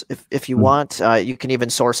printers if you want. You can even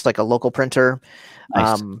source like a local printer.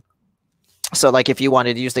 Nice. So like if you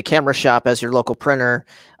wanted to use the camera shop as your local printer,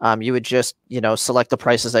 you would just, select the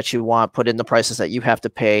prices that you want, put in the prices that you have to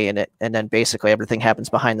pay, and then basically everything happens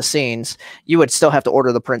behind the scenes. You would still have to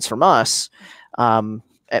order the prints from us, and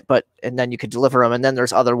then you could deliver them. And then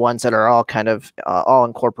there's other ones that are all kind of all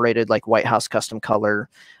incorporated, like White House Custom Color,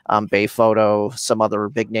 Bay Photo, some other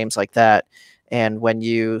big names like that. And when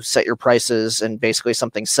you set your prices and basically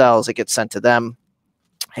something sells, it gets sent to them.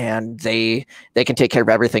 And they can take care of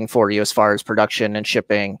everything for you as far as production and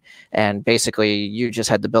shipping. And basically you just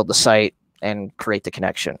had to build the site and create the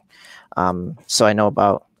connection. So I know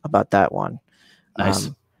about that one. Nice.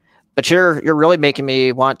 But you're really making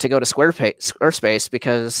me want to go to Squarespace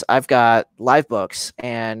because I've got Livebooks,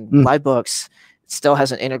 and Livebooks still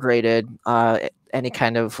hasn't integrated any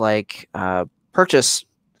kind of like purchase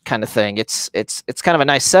kind of thing. It's kind of a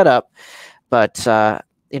nice setup, but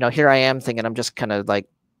here I am thinking I'm just kind of like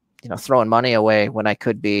throwing money away when I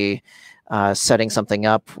could be setting something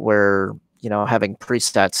up where having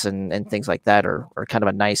presets and things like that are kind of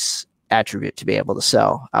a nice attribute to be able to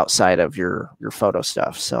sell outside of your photo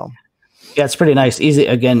stuff. So yeah, it's pretty nice. Easy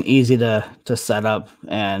to set up.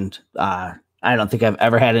 And I don't think I've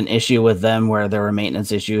ever had an issue with them where there were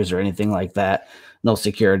maintenance issues or anything like that. No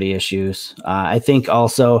security issues. I think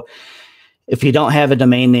also if you don't have a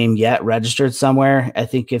domain name yet registered somewhere, I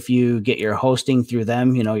think if you get your hosting through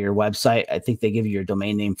them, your website, I think they give you your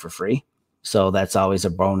domain name for free. So that's always a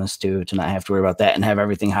bonus to not have to worry about that and have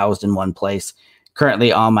everything housed in one place.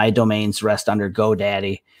 Currently, all my domains rest under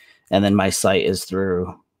GoDaddy, and then my site is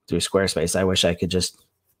through Squarespace. I wish I could just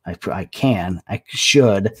I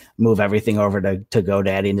should move everything over to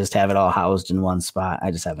GoDaddy and just have it all housed in one spot.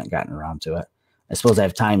 I just haven't gotten around to it. I suppose I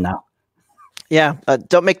have time now. Yeah,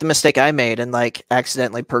 don't make the mistake I made and like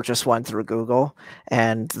accidentally purchase one through Google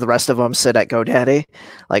and the rest of them sit at GoDaddy,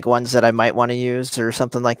 like ones that I might want to use or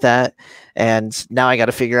something like that. And now I got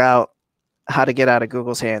to figure out how to get out of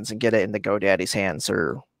Google's hands and get it into GoDaddy's hands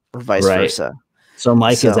or vice versa. So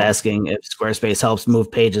Mike is asking if Squarespace helps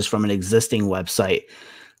move pages from an existing website.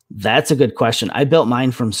 That's a good question. I built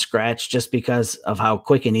mine from scratch just because of how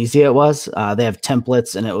quick and easy it was. They have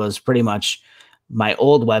templates, and it was pretty much my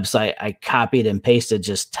old website. I copied and pasted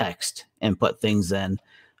just text and put things in.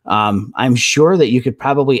 I'm sure that you could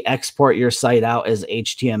probably export your site out as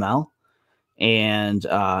HTML and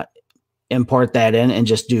import that in and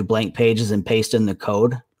just do blank pages and paste in the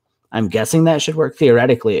code. I'm guessing that should work.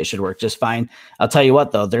 Theoretically, it should work just fine. I'll tell you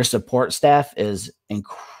what, though, their support staff is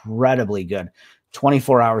incredibly good.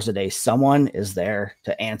 24 hours a day, someone is there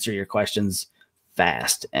to answer your questions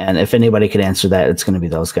fast. And if anybody could answer that, it's going to be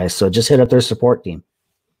those guys. So just hit up their support team.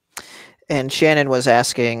 And Shannon was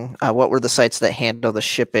asking, what were the sites that handle the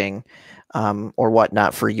shipping or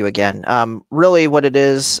whatnot for you again? Really what it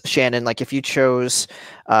is, Shannon, like if you chose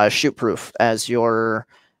Shootproof as your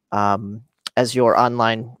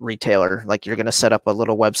online retailer, like you're going to set up a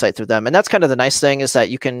little website through them. And that's kind of the nice thing is that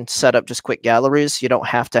you can set up just quick galleries. You don't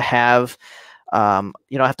have to have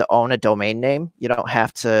you don't have to own a domain name. You don't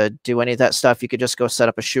have to do any of that stuff. You could just go set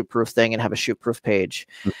up a Shootproof thing and have a Shootproof page.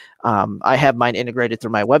 I have mine integrated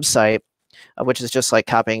through my website, which is just like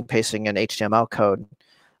copying and pasting an HTML code.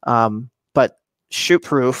 But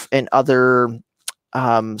Shootproof and other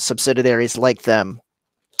subsidiaries like them,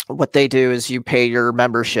 what they do is you pay your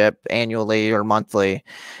membership annually or monthly,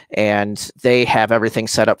 and they have everything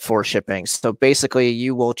set up for shipping. So basically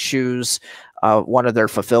you will choose one of their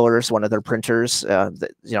fulfillers, one of their printers.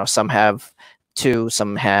 Some have 2,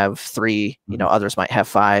 some have 3, others might have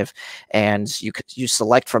 5, and you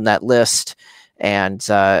select from that list, and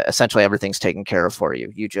essentially everything's taken care of for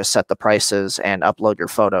you. You just set the prices and upload your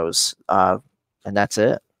photos, and that's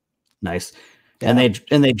it. Nice. Yeah.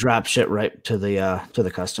 And they drop shit right to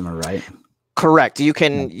the customer, right? Correct. You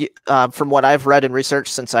can, from what I've read and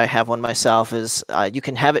researched, since I have one myself, is you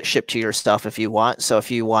can have it shipped to your stuff if you want. So if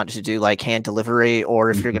you want to do like hand delivery, or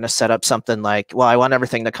if you're going to set up something like, well, I want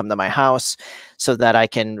everything to come to my house so that I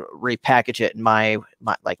can repackage it in my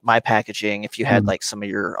packaging. If you had like some of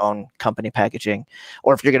your own company packaging,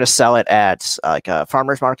 or if you're going to sell it at like a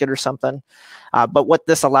farmer's market or something. But what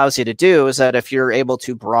this allows you to do is that if you're able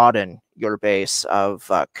to broaden your base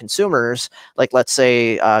of consumers, like let's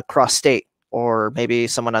say cross state, or maybe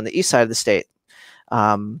someone on the east side of the state,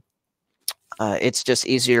 it's just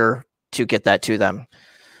easier to get that to them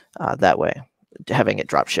that way, having it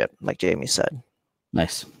drop ship, like Jamie said.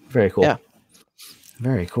 Nice. Very cool. Yeah.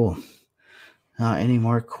 Very cool. Any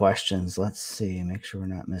more questions? Let's see. Make sure we're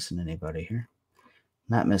not missing anybody here.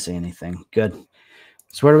 Not missing anything. Good.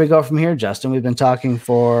 So where do we go from here, Justin? We've been talking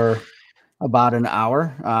for about an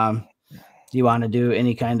hour. Do you want to do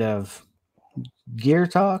any kind of gear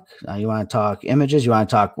talk? You want to talk images? You want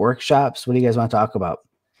to talk workshops? What do you guys want to talk about?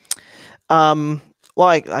 Well,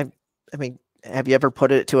 I mean, have you ever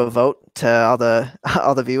put it to a vote to all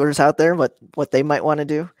the viewers out there, what they might want to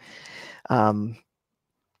do?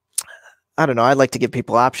 I don't know. I like to give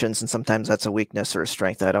people options, and sometimes that's a weakness or a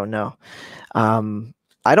strength. I don't know.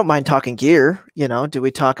 I don't mind talking gear. Do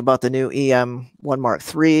we talk about the new EM1 Mark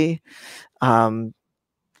III?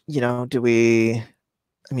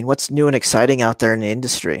 What's new and exciting out there in the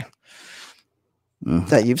industry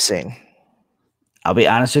that you've seen? I'll be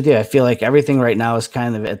honest with you. I feel like everything right now is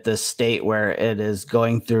kind of at this state where it is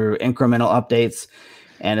going through incremental updates.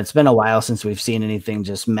 And it's been a while since we've seen anything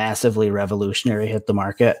just massively revolutionary hit the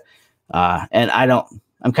market. And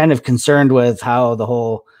I'm kind of concerned with how the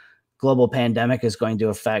whole global pandemic is going to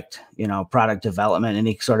affect, product development.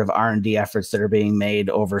 Any sort of R&D efforts that are being made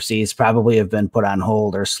overseas probably have been put on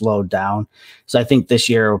hold or slowed down. So I think this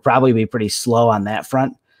year will probably be pretty slow on that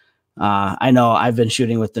front. I know I've been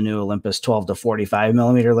shooting with the new Olympus 12 to 45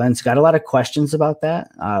 millimeter lens. Got a lot of questions about that.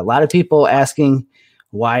 A lot of people asking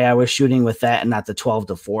why I was shooting with that and not the 12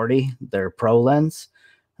 to 40, their pro lens.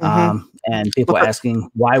 And people asking,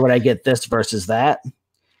 why would I get this versus that?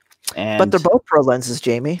 But they're both pro lenses,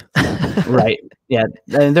 Jamie. Right. Yeah.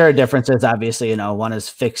 And there are differences. Obviously, one is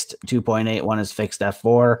fixed 2.8, one is fixed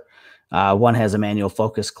f4. One has a manual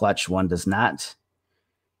focus clutch, one does not.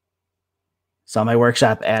 Saw my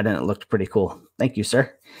workshop ad and it looked pretty cool. Thank you,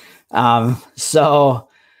 sir. So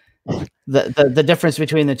the difference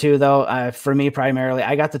between the two, though, for me primarily,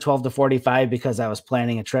 I got the 12 to 45 because I was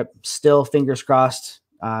planning a trip. Still, fingers crossed,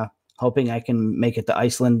 hoping I can make it to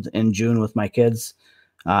Iceland in June with my kids.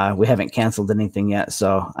 We haven't canceled anything yet,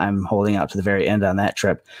 so I'm holding out to the very end on that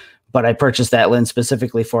trip. But I purchased that lens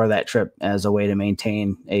specifically for that trip as a way to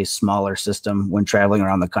maintain a smaller system when traveling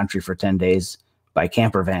around the country for 10 days by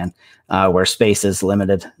camper van, where space is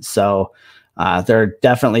limited. So there are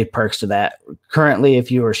definitely perks to that. Currently,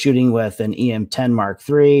 if you were shooting with an EM10 Mark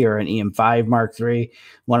III or an EM5 Mark III,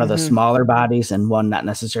 one of the smaller bodies and one not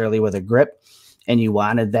necessarily with a grip, and you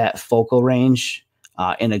wanted that focal range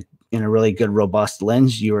in a really good robust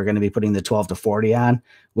lens, you are going to be putting the 12 to 40 on,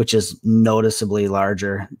 which is noticeably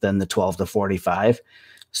larger than the 12 to 45.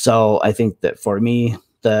 So I think that for me,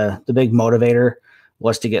 the big motivator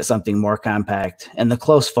was to get something more compact, and the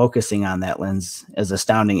close focusing on that lens is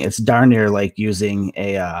astounding. It's darn near like using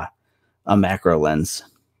a macro lens.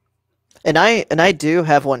 And I do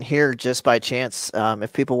have one here just by chance.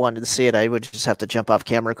 If people wanted to see it, I would just have to jump off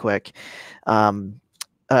camera quick.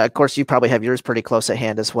 Of course, you probably have yours pretty close at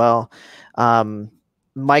hand as well.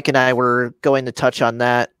 Mike and I were going to touch on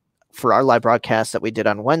that for our live broadcast that we did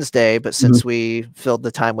on Wednesday, but since we filled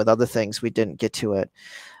the time with other things, we didn't get to it.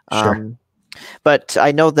 Sure. But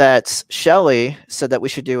I know that Shelly said that we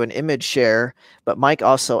should do an image share, but Mike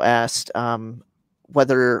also asked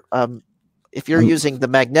whether if you're using the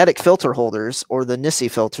magnetic filter holders or the Nisi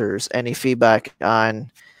filters, any feedback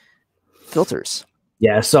on filters?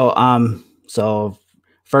 Yeah. So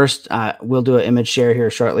first, we'll do an image share here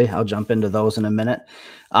shortly. I'll jump into those in a minute.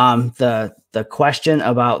 The question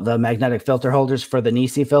about the magnetic filter holders for the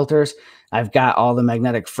Nisi filters, I've got all the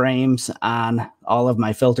magnetic frames on all of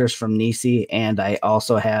my filters from Nisi, and I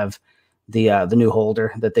also have the new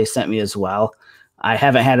holder that they sent me as well. I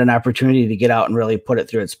haven't had an opportunity to get out and really put it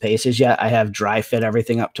through its paces yet. I have dry fit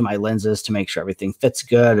everything up to my lenses to make sure everything fits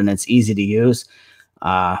good and it's easy to use.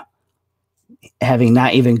 Having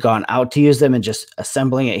not even gone out to use them and just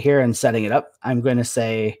assembling it here and setting it up, I'm going to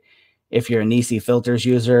say if you're a Nisi filters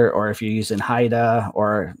user, or if you're using Haida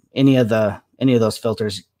or any of those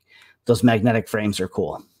filters, those magnetic frames are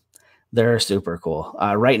cool. They're super cool.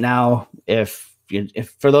 Right now, if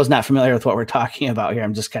for those not familiar with what we're talking about here,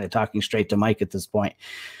 I'm just kind of talking straight to Mike at this point.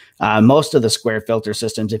 Most of the square filter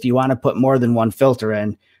systems, if you want to put more than one filter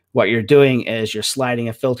in, what you're doing is you're sliding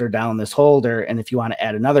a filter down this holder. And if you want to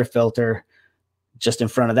add another filter, just in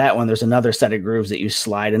front of that one, there's another set of grooves that you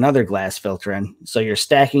slide another glass filter in. So you're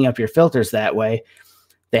stacking up your filters that way.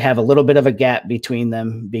 They have a little bit of a gap between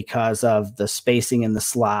them because of the spacing in the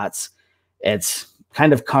slots. It's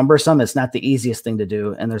kind of cumbersome. It's not the easiest thing to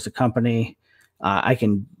do. And there's a company, I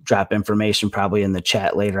can drop information probably in the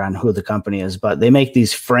chat later on who the company is, but they make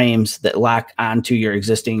these frames that lock onto your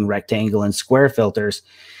existing rectangle and square filters.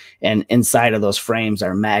 And inside of those frames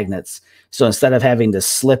are magnets. So instead of having to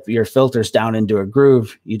slip your filters down into a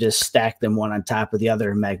groove, you just stack them one on top of the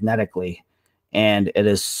other magnetically. And it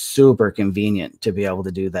is super convenient to be able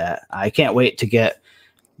to do that. I can't wait to get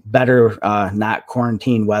better, not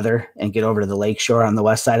quarantine weather and get over to the lakeshore on the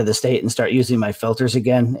west side of the state and start using my filters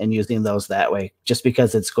again and using those that way, just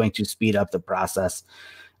because it's going to speed up the process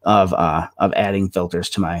of adding filters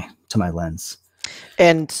to my lens.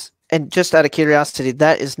 And just out of curiosity,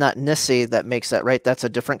 that is not Nisi that makes that, right? That's a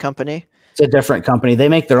different company. It's a different company. They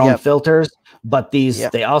make their own filters, but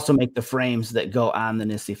they also make the frames that go on the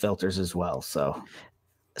Nisi filters as well. So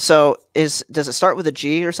does it start with a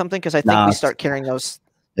G or something? Because I think we start carrying those.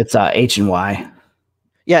 It's H and Y.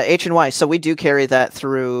 Yeah, H and Y. So we do carry that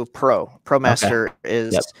through ProMaster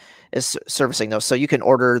is servicing those. So you can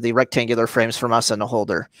order the rectangular frames from us and a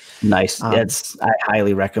holder. Nice. I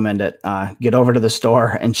highly recommend it. Get over to the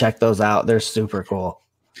store and check those out. They're super cool.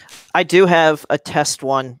 I do have a test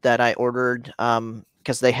one that I ordered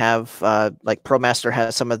because they have like ProMaster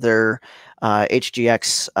has some of their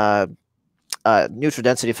HGX neutral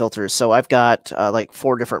density filters. So I've got like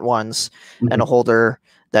 4 different ones and a holder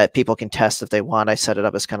that people can test if they want. I set it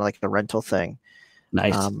up as kind of like a rental thing.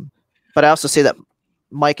 Nice. But I also see that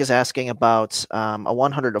Mike is asking about a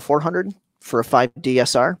 100 to 400 for a 5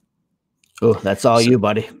 DSR. Oh, that's all you,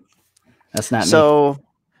 buddy. That's not me. So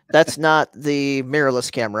that's not the mirrorless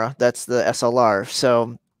camera. That's the SLR.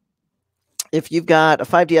 So if you've got a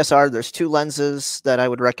 5 DSR, there's 2 lenses that I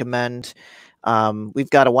would recommend. We've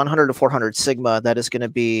got a 100 to 400 Sigma that is going to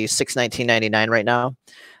be $619.99 right now.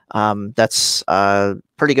 That's a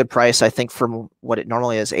pretty good price, I think, from what it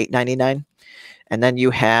normally is, $899. And then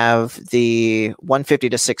you have the 150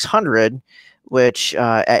 to 600, which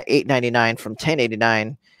at $899 from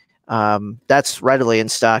 $1089. That's readily in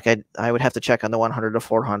stock. I would have to check on the 100 to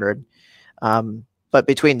 400. But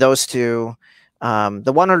between those two,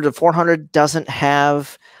 the 100 to 400 doesn't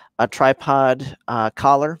have a tripod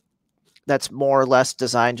collar that's more or less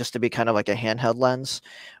designed just to be kind of like a handheld lens,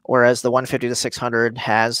 whereas the 150 to 600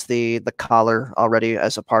 has the collar already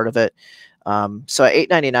as a part of it. So at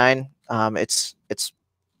 $899,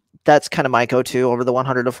 that's kind of my go-to over the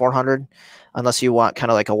 100 to 400, unless you want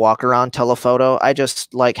kind of like a walk-around telephoto. I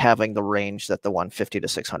just like having the range that the 150 to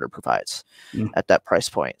 600 provides at that price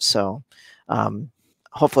point. So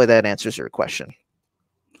hopefully that answers your question.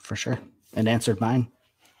 For sure. It answered mine.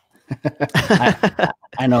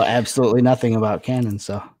 I know absolutely nothing about Canon,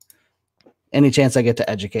 so any chance I get to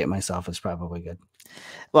educate myself is probably good.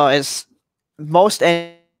 Well, as most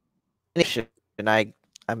and I'm,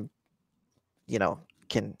 you know,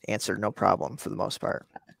 can answer no problem for the most part.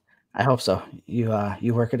 I hope so. You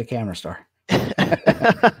work at a camera store.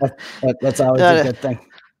 That's always a good thing.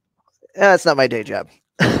 That's not my day job.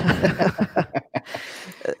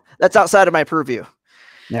 That's outside of my purview.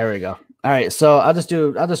 There we go. All right, so I'll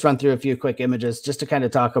just run through a few quick images just to kind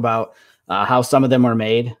of talk about how some of them were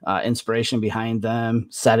made, inspiration behind them,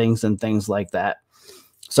 settings, and things like that.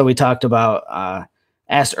 So we talked about,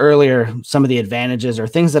 asked earlier, some of the advantages or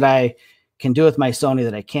things that I can do with my Sony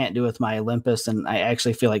that I can't do with my Olympus, and I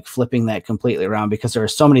actually feel like flipping that completely around because there are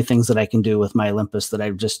so many things that I can do with my Olympus that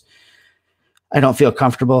I don't feel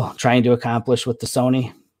comfortable trying to accomplish with the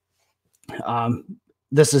Sony.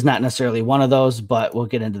 This is not necessarily one of those, but we'll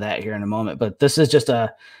get into that here in a moment. But this is just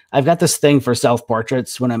I've got this thing for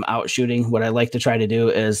self-portraits when I'm out shooting. What I like to try to do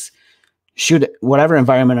is shoot whatever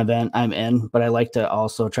environment event I'm in, but I like to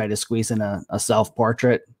also try to squeeze in a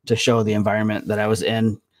self-portrait to show the environment that I was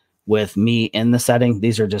in with me in the setting.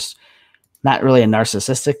 These are just not really a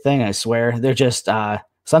narcissistic thing, I swear. They're just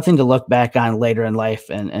something to look back on later in life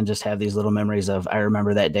and just have these little memories of, I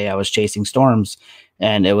remember that day I was chasing storms,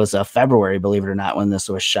 and it was a February, believe it or not, when this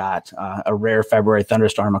was shot, a rare February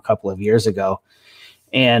thunderstorm a couple of years ago.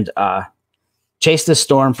 And chased this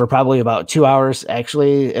storm for probably about 2 hours.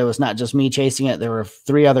 Actually, it was not just me chasing it. There were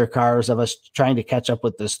 3 other cars of us trying to catch up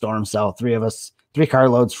with this storm cell. 3 of us, 3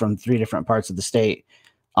 carloads from 3 different parts of the state,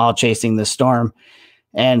 all chasing this storm,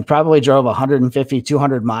 and probably drove 150,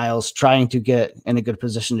 200 miles trying to get in a good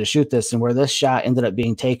position to shoot this. And where this shot ended up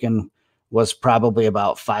being taken was probably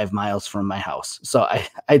about 5 miles from my house. So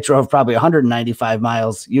I drove probably 195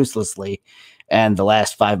 miles uselessly. And the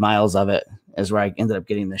last 5 miles of it is where I ended up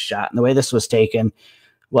getting this shot. And the way this was taken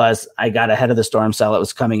was I got ahead of the storm cell. It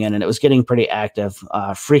was coming in and it was getting pretty active,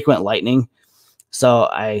 frequent lightning. So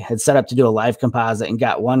I had set up to do a live composite and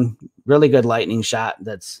got one really good lightning shot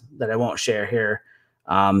that I won't share here.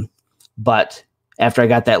 But after I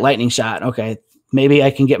got that lightning shot, okay, maybe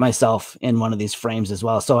I can get myself in one of these frames as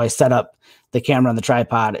well. So I set up the camera on the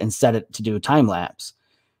tripod and set it to do time lapse.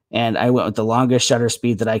 And I went with the longest shutter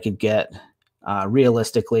speed that I could get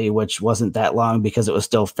realistically, which wasn't that long because it was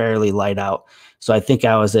still fairly light out. So I think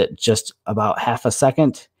I was at just about half a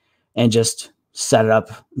second and just set up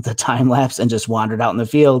the time lapse and just wandered out in the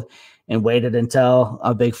field and waited until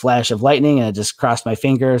a big flash of lightning. And I just crossed my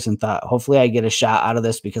fingers and thought, hopefully I get a shot out of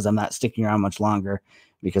this because I'm not sticking around much longer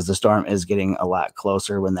because the storm is getting a lot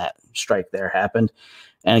closer when that strike there happened.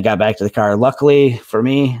 And I got back to the car. Luckily for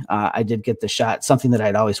me, I did get the shot. Something that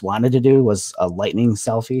I'd always wanted to do was a lightning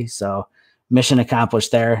selfie. So mission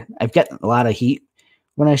accomplished there. I've gotten a lot of heat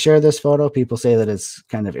when I share this photo. People say that it's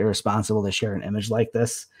kind of irresponsible to share an image like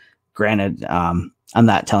this. Granted, I'm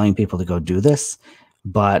not telling people to go do this,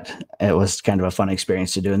 but it was kind of a fun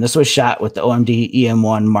experience to do. And this was shot with the OMD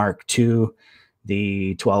EM1 Mark II,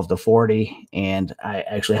 the 12 to 40. And I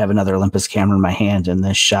actually have another Olympus camera in my hand in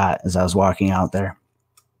this shot as I was walking out there.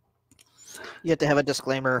 You have to have a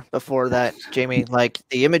disclaimer before that, Jamie, like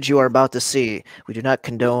the image you are about to see, we do not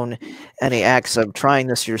condone any acts of trying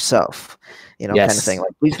this yourself, you know, kind of thing.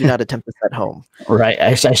 Like, please do not attempt this at home. Right.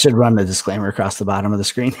 I should run the disclaimer across the bottom of the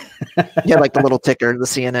screen. Yeah, like the little ticker, the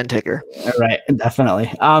CNN ticker. Right.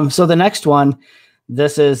 Definitely. So the next one,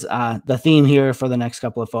 this is the theme here for the next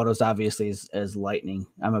couple of photos, obviously, is lightning.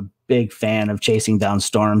 I'm a big fan of chasing down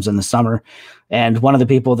storms in the summer. And one of the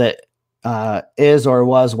people that is or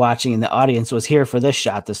was watching in the audience was here for this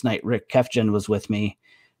shot this night. Rick Kefjan was with me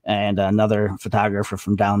and another photographer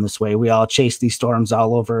from down this way. We all chased these storms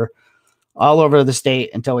all over the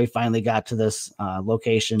state until we finally got to this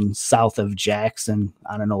location south of Jackson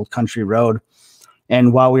on an old country road.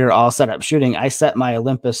 And while we were all set up shooting, I set my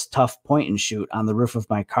Olympus Tough point and shoot on the roof of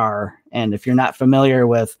my car. And if you're not familiar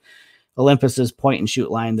with Olympus's point and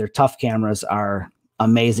shoot line, their Tough cameras are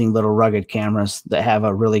amazing little rugged cameras that have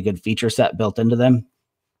a really good feature set built into them.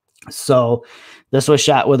 So this was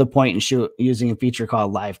shot with a point and shoot using a feature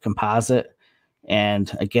called Live Composite.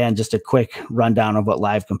 And again, just a quick rundown of what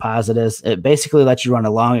Live Composite is. It basically lets you run a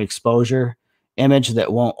long exposure image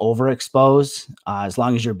that won't overexpose as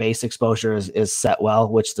long as your base exposure is set well,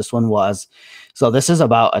 which this one was. So this is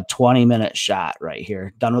about a 20-minute shot right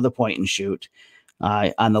here, done with a point and shoot.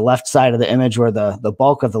 On the left side of the image where the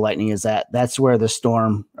bulk of the lightning is at, that's where the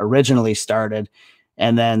storm originally started.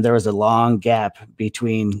 And then there was a long gap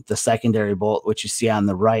between the secondary bolt, which you see on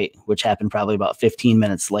the right, which happened probably about 15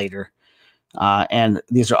 minutes later. And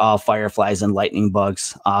these are all fireflies and lightning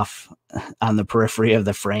bugs off on the periphery of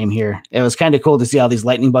the frame here. It was kind of cool to see all these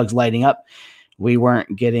lightning bugs lighting up. We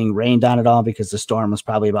weren't getting rained on at all because the storm was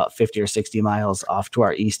probably about 50 or 60 miles off to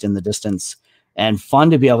our east in the distance. And fun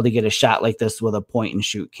to be able to get a shot like this with a point and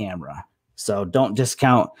shoot camera. So don't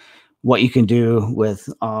discount what you can do with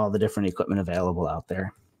all the different equipment available out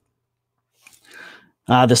there.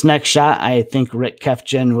 This next shot, I think Rick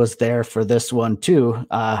Kefgen was there for this one too.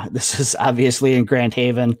 This is obviously in Grand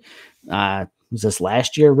Haven. Was this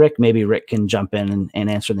last year, Rick? Maybe Rick can jump in and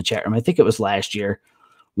answer in the chat room. I think it was last year.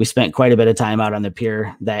 We spent quite a bit of time out on the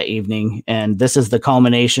pier that evening, and this is the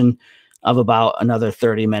culmination of about another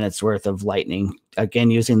 30 minutes worth of lightning.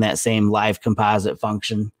 Again, using that same live composite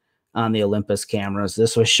function on the Olympus cameras.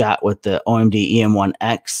 This was shot with the OMD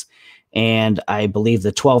EM1X and I believe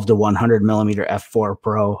the 12 to 100 millimeter f4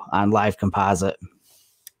 Pro on live composite.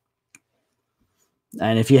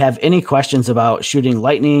 And if you have any questions about shooting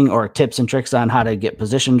lightning or tips and tricks on how to get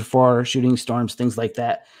positioned for shooting storms, things like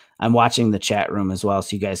that, I'm watching the chat room as well,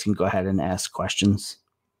 so you guys can go ahead and ask questions.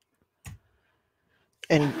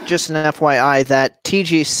 And just an FYI, that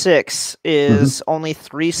TG6 is only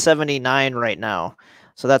 $379 right now.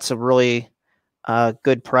 So that's a really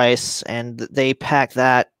good price. And they pack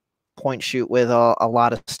that point shoot with a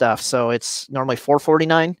lot of stuff. So it's normally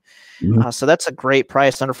 $449. So that's a great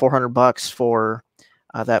price, under $400 for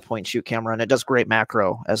that point shoot camera. And it does great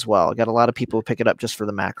macro as well. Got a lot of people who pick it up just for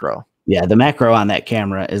the macro. Yeah, the macro on that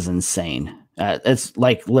camera is insane. It's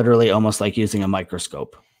like literally almost like using a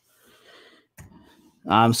microscope.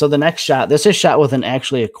 So the next shot, this is shot with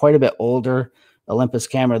actually quite a bit older Olympus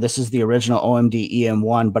camera. This is the original OMD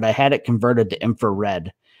EM1, but I had it converted to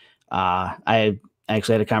infrared. I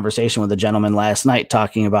actually had a conversation with a gentleman last night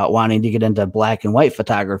talking about wanting to get into black and white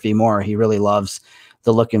photography more. He really loves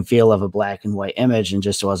the look and feel of a black and white image and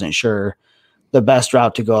just wasn't sure the best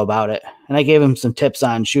route to go about it. And I gave him some tips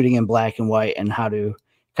on shooting in black and white and how to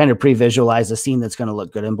kind of pre-visualize a scene that's going to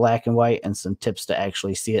look good in black and white, and some tips to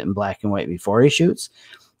actually see it in black and white before he shoots.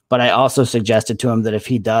 But I also suggested to him that if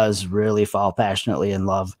he does really fall passionately in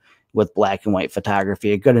love with black and white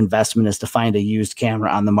photography, a good investment is to find a used camera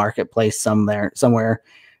on the marketplace somewhere.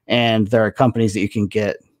 And there are companies that you can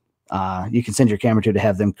get, you can send your camera to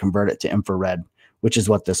have them convert it to infrared, which is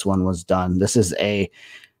what this one was done. This is a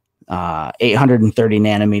 830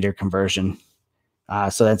 nanometer conversion.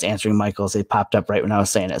 So that's answering Michael's. It popped up right when I was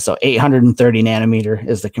saying it. So 830 nanometer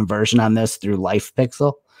is the conversion on this through Life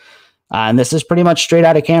Pixel. And this is pretty much straight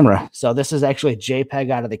out of camera. So this is actually a JPEG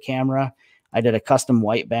out of the camera. I did a custom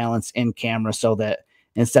white balance in camera so that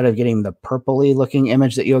instead of getting the purpley looking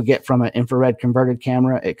image that you'll get from an infrared converted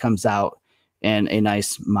camera, it comes out in a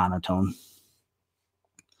nice monotone.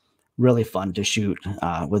 Really fun to shoot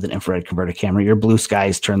with an infrared converted camera. Your blue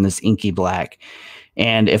skies turn this inky black.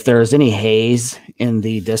 And if there's any haze in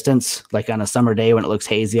the distance, like on a summer day when it looks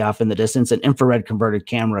hazy off in the distance, an infrared converted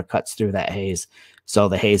camera cuts through that haze. So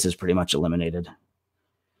the haze is pretty much eliminated.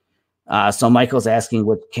 So Michael's asking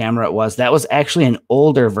what camera it was. That was actually an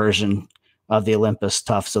older version of the Olympus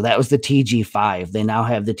Tough. So that was the TG5. They now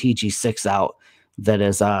have the TG6 out that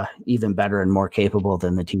is even better and more capable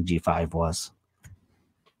than the TG5 was.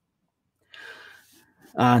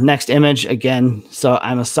 Next image again. So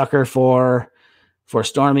I'm a sucker for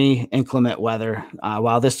stormy, inclement weather.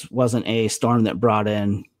 While this wasn't a storm that brought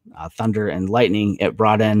in thunder and lightning, it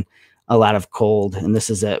brought in a lot of cold. And this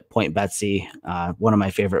is at Point Betsy, one of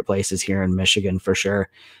my favorite places here in Michigan for sure.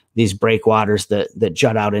 These breakwaters that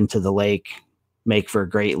jut out into the lake make for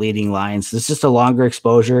great leading lines. This is just a longer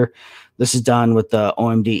exposure. This is done with the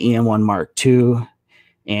OMD EM1 Mark II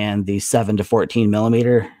and the 7 to 14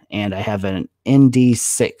 millimeter. And I have an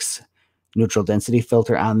ND6 neutral density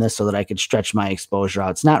filter on this so that I could stretch my exposure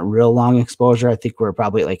out. It's not real long exposure. I think we're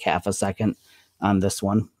probably like half a second on this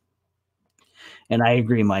one. And I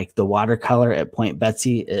agree, Mike, the watercolor at Point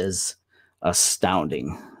Betsy is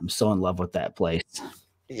astounding. I'm so in love with that place.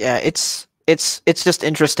 Yeah, it's just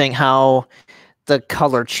interesting how the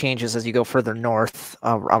color changes as you go further north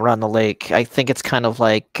around the lake. I think it's kind of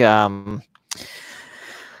like from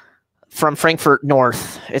Frankfurt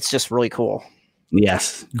north. It's just really cool.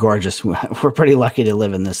 Yes, gorgeous. We're pretty lucky to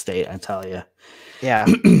live in this state, I tell you. Yeah.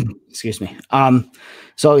 Excuse me.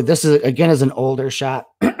 So this is again is an older shot.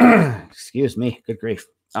 excuse me, good grief.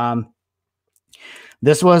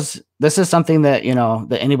 This is something that,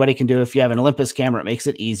 that anybody can do. If you have an Olympus camera, it makes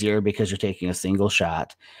it easier because you're taking a single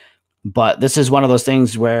shot. But this is one of those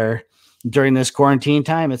things where during this quarantine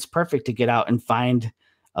time, it's perfect to get out and find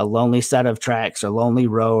a lonely set of tracks or lonely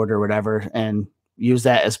road or whatever, and use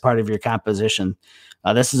that as part of your composition.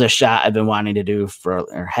 This is a shot I've been wanting to do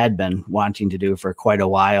had been wanting to do for quite a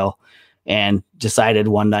while, and decided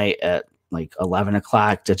one night at like 11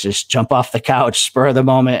 o'clock to just jump off the couch, spur of the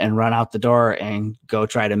moment, and run out the door and go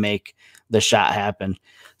try to make the shot happen.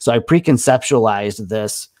 So I pre-conceptualized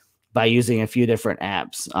this by using a few different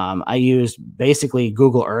apps. I used basically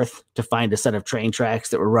Google Earth to find a set of train tracks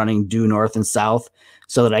that were running due north and south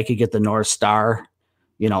so that I could get the North Star,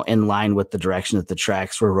 in line with the direction that the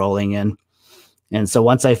tracks were rolling in. And so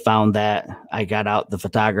once I found that, I got out the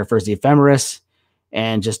photographer's ephemeris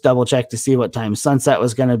and just double checked to see what time sunset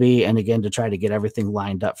was going to be. And again, to try to get everything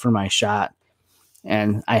lined up for my shot.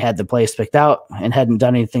 And I had the place picked out and hadn't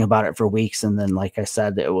done anything about it for weeks. And then, like I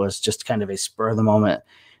said, it was just kind of a spur of the moment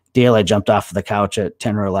deal. I jumped off the couch at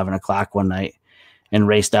 10 or 11 o'clock one night and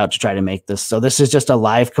raced out to try to make this. So this is just a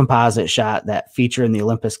live composite shot that feature in the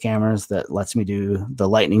Olympus cameras that lets me do the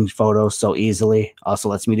lightning photos so easily. Also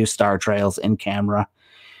lets me do star trails in camera.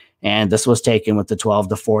 And this was taken with the 12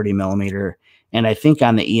 to 40 millimeter. And I think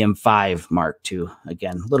on the EM5 Mark II,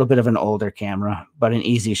 again, a little bit of an older camera, but an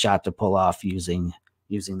easy shot to pull off using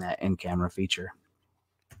that in-camera feature.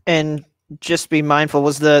 And just be mindful,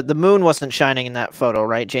 was the moon wasn't shining in that photo,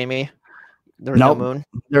 right, Jamie? There was no moon.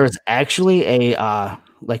 There was actually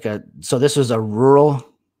so this was a rural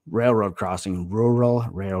railroad crossing.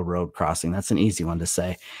 That's an easy one to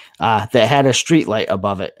say. That had a street light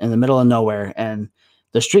above it in the middle of nowhere, and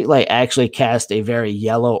the street light actually cast a very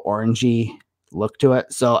yellow orangey look to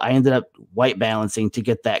it. So I ended up white balancing to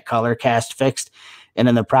get that color cast fixed. And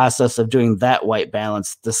in the process of doing that white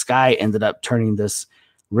balance, the sky ended up turning this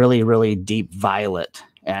really, really deep violet.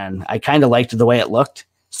 And I kind of liked the way it looked.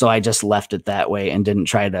 So I just left it that way and didn't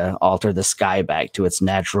try to alter the sky back to its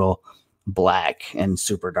natural black and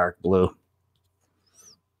super dark blue.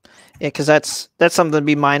 Yeah, because that's something to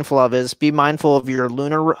be mindful of. Is be mindful of your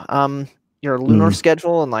lunar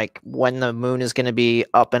schedule and like when the moon is going to be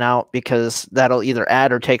up and out, because that'll either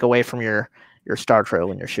add or take away from your star trail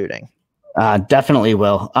when you're shooting. Definitely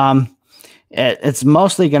will. It's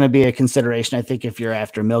mostly going to be a consideration, I think, if you're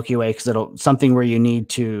after Milky Way, because something where you need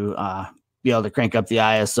to be able to crank up the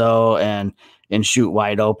ISO and shoot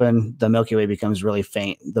wide open. The Milky Way becomes really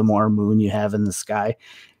faint the more moon you have in the sky.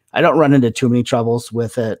 I don't run into too many troubles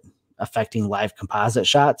with it affecting live composite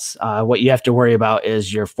shots. What you have to worry about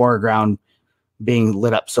is your foreground being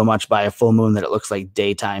lit up so much by a full moon that it looks like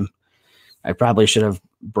daytime. I probably should have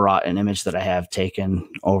brought an image that I have taken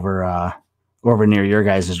over near your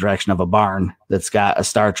guys' direction of a barn that's got a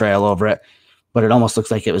star trail over it, but it almost looks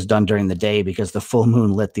like it was done during the day because the full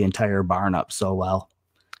moon lit the entire barn up so well.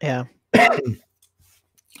 Yeah.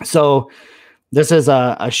 So this is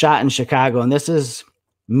a shot in Chicago, and this is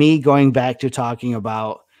me going back to talking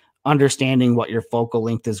about understanding what your focal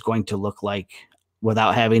length is going to look like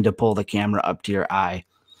without having to pull the camera up to your eye.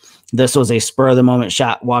 This was a spur of the moment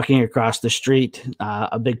shot walking across the street,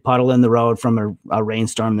 a big puddle in the road from a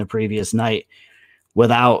rainstorm the previous night,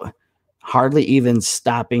 without hardly even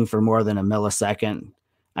stopping for more than a millisecond.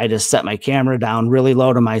 I just set my camera down really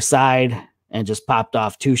low to my side and just popped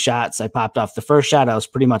off two shots. I popped off the first shot. I was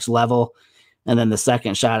pretty much level. And then the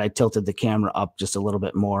second shot, I tilted the camera up just a little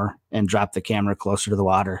bit more and dropped the camera closer to the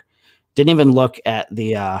water. Didn't even look at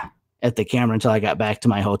the camera until I got back to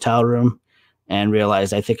my hotel room and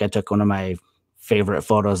realized I think I took one of my favorite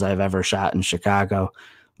photos I've ever shot in Chicago.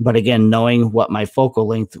 But again, knowing what my focal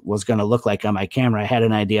length was going to look like on my camera, I had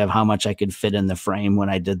an idea of how much I could fit in the frame when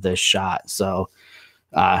I did this shot. So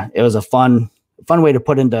it was a fun way to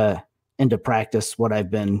put into practice what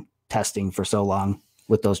I've been testing for so long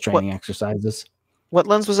with those training exercises. What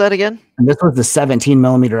lens was that again? And this was the 17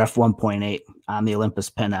 millimeter f1.8 on the Olympus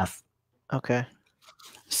Pen F. Okay.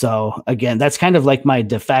 So again, that's kind of like my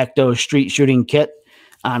de facto street shooting kit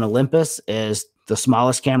on Olympus, is the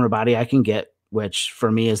smallest camera body I can get, which for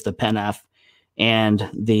me is the Pen F, and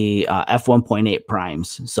the f1.8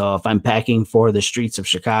 primes. So if I'm packing for the streets of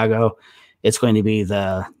Chicago, it's going to be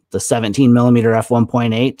the 17 millimeter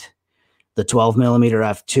f1.8, the 12 millimeter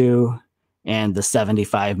f2, and the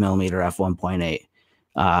 75 millimeter f1.8.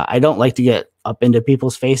 I don't like to get up into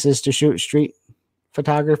people's faces to shoot street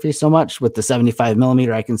photography so much. With the 75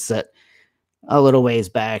 millimeter, I can sit a little ways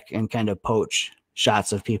back and kind of poach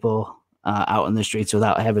shots of people out in the streets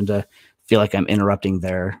without having to feel like I'm interrupting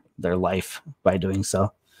their life by doing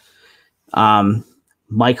so.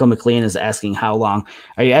 Michael McLean is asking how long.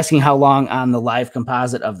 Are you asking how long on the live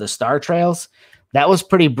composite of the Star Trails? That was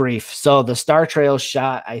pretty brief. So the Star Trails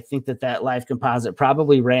shot, I think that live composite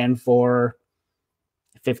probably ran for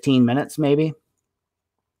 15 minutes, maybe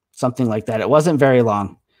something like that. It wasn't very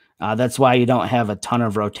long. That's why you don't have a ton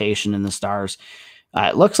of rotation in the stars.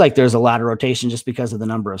 It looks like there's a lot of rotation just because of the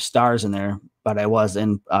number of stars in there, but I was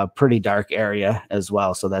in a pretty dark area as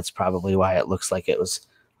well. So that's probably why it looks like it was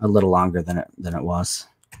a little longer than it was.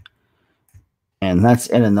 And that's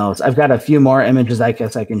in the notes. I've got a few more images I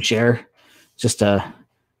guess I can share just to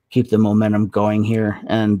keep the momentum going here.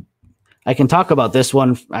 And I can talk about this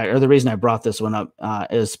one, or the reason I brought this one up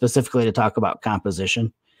is specifically to talk about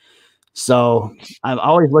composition. So I'm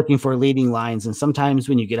always looking for leading lines. And sometimes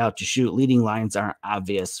when you get out to shoot, leading lines aren't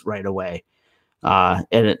obvious right away. And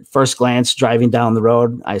at first glance, driving down the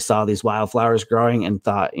road, I saw these wildflowers growing and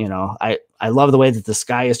thought, I love the way that the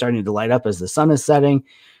sky is starting to light up as the sun is setting.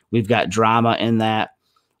 We've got drama in that.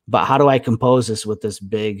 But how do I compose this with this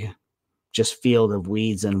big just field of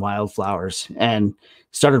weeds and wildflowers? And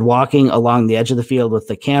started walking along the edge of the field with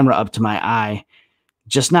the camera up to my eye,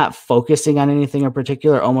 just not focusing on anything in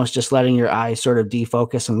particular, almost just letting your eye sort of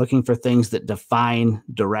defocus and looking for things that define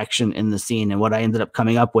direction in the scene. And what I ended up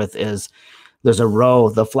coming up with is there's a row,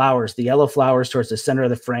 the flowers, the yellow flowers towards the center of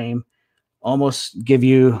the frame almost give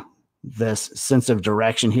you this sense of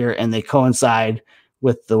direction here, and they coincide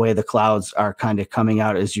with the way the clouds are kind of coming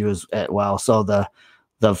out as well. So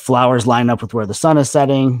the flowers line up with where the sun is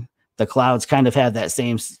setting. The clouds kind of have that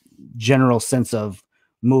same general sense of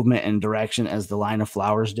movement and direction as the line of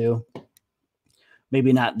flowers do.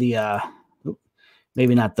 Maybe not the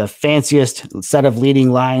fanciest set of leading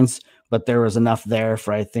lines, but there was enough there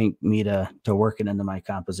for, I think, me to work it into my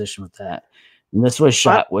composition with that. And this was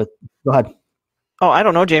shot with, go ahead. Oh, I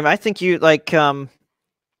don't know, Jamie. I think you like,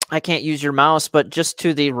 I can't use your mouse, but just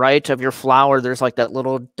to the right of your flower, there's like that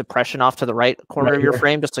little depression off to the right corner of your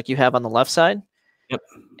frame, just like you have on the left side.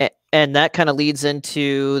 Yep. And that kind of leads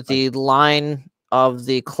into the line of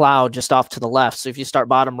the cloud just off to the left. So if you start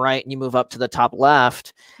bottom right and you move up to the top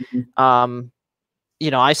left,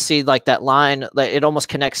 I see like that line, it almost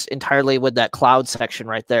connects entirely with that cloud section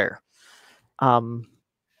right there.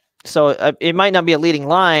 So it might not be a leading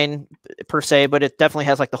line per se, but it definitely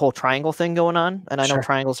has like the whole triangle thing going on. And I know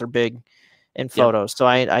triangles are big in photos. So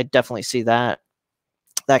I definitely see that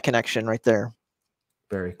connection right there.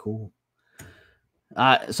 Very cool.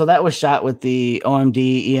 So that was shot with the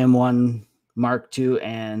OMD EM1 Mark II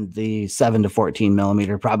and the 7 to 14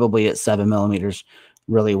 millimeter, probably at 7 millimeters,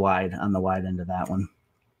 really wide on the wide end of that one.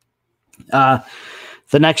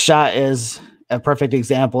 The next shot is a perfect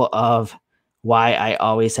example of why I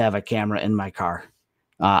always have a camera in my car.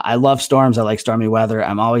 I love storms. I like stormy weather.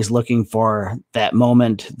 I'm always looking for that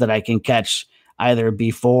moment that I can catch either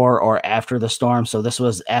before or after the storm. So this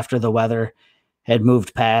was after the weather had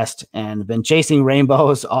moved past, and been chasing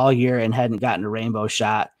rainbows all year and hadn't gotten a rainbow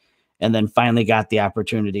shot. And then finally got the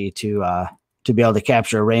opportunity to be able to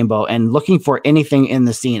capture a rainbow and looking for anything in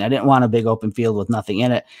the scene. I didn't want a big open field with nothing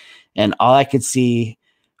in it. And all I could see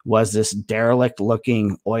was this derelict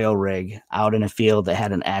looking oil rig out in a field that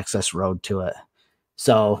had an access road to it.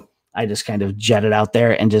 So I just kind of jetted out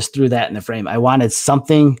there and just threw that in the frame. I wanted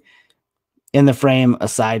something in the frame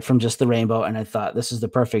aside from just the rainbow. And I thought this is the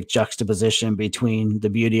perfect juxtaposition between the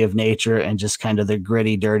beauty of nature and just kind of the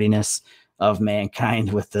gritty dirtiness of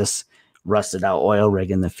mankind with this rusted out oil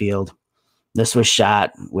rig in the field. This was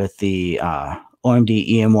shot with the OMD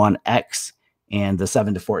EM1X and the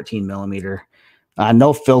 7 to 14 millimeter.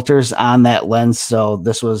 No filters on that lens, so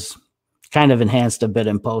this was kind of enhanced a bit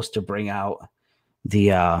in post to bring out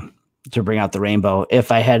the rainbow.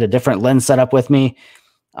 If I had a different lens set up with me,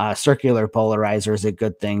 circular polarizer is a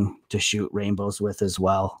good thing to shoot rainbows with as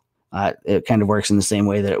well. It kind of works in the same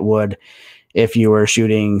way that it would if you were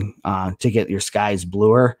shooting to get your skies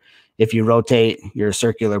bluer. If you rotate your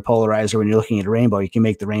circular polarizer when you're looking at a rainbow, you can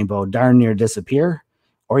make the rainbow darn near disappear,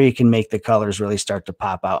 or you can make the colors really start to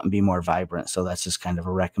pop out and be more vibrant. So that's just kind of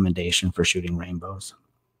a recommendation for shooting rainbows.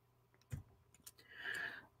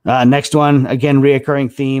 Next one, again,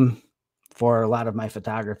 reoccurring theme for a lot of my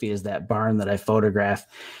photography is that barn that I photographed.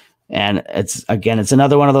 And it's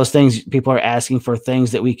another one of those things people are asking for,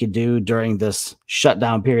 things that we could do during this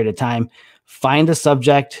shutdown period of time. Find a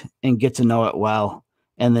subject and get to know it well,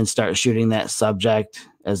 and then start shooting that subject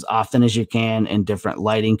as often as you can in different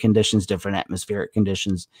lighting conditions, different atmospheric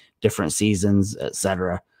conditions, different seasons,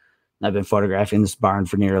 etc. I've been photographing this barn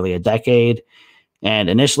for nearly a decade. And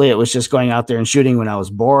initially it was just going out there and shooting when I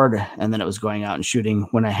was bored. And then it was going out and shooting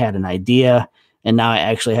when I had an idea. And now I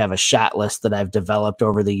actually have a shot list that I've developed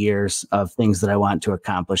over the years of things that I want to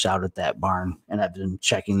accomplish out at that barn. And I've been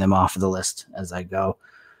checking them off of the list as I go.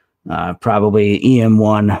 Probably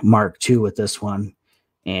EM1 Mark II with this one,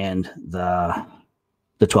 and the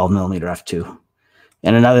 12 millimeter f2.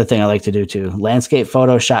 And another thing I like to do too, landscape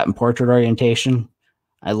photo shot and portrait orientation.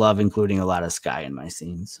 I love including a lot of sky in my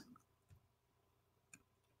scenes.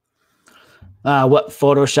 What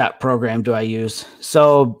Photoshop program do I use?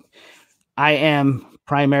 So I am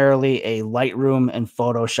primarily a Lightroom and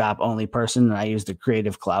Photoshop only person, and I use the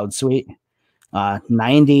Creative Cloud suite.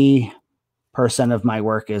 90% of my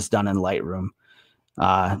work is done in Lightroom,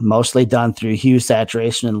 mostly done through hue,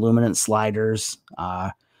 saturation, and luminance sliders,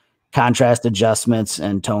 contrast adjustments,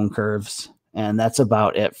 and tone curves. And that's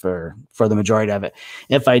about it for the majority of it.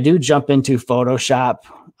 If I do jump into Photoshop,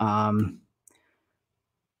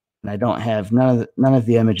 and I don't have none of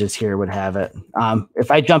the images here would have it.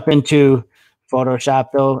 If I jump into Photoshop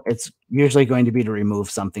though, it's usually going to be to remove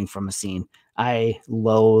something from a scene. I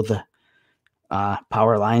loathe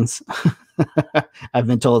power lines. I've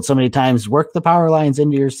been told so many times, work the power lines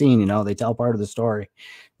into your scene. You know, they tell part of the story.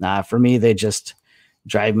 For me, they just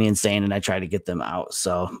drive me insane, and I try to get them out.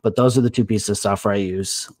 So, but those are the two pieces of software I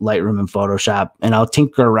use, Lightroom and Photoshop, and I'll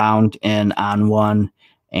tinker around in On1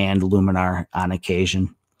 and Luminar on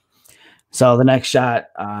occasion. So the next shot,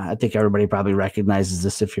 I think everybody probably recognizes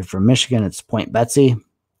this if you're from Michigan. It's Point Betsy.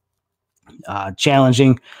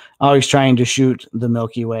 Challenging, always trying to shoot the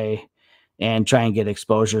Milky Way and try and get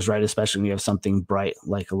exposures right, especially when you have something bright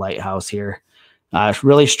like a lighthouse here.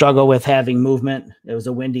 Really struggle with having movement. It was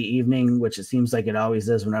a windy evening, which it seems like it always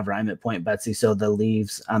is whenever I'm at Point Betsy, so the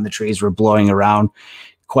leaves on the trees were blowing around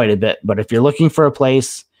quite a bit. But if you're looking for a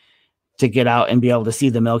place to get out and be able to see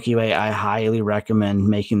the Milky Way, I highly recommend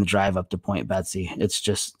making the drive up to Point Betsy. It's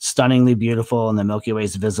just stunningly beautiful, and the Milky Way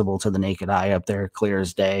is visible to the naked eye up there, clear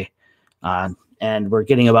as day. And we're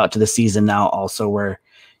getting about to the season now also where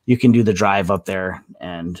you can do the drive up there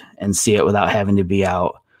and see it without having to be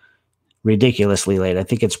out ridiculously late. I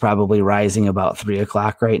think it's probably rising about 3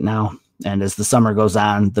 o'clock right now. And as the summer goes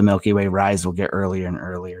on, the Milky Way rise will get earlier and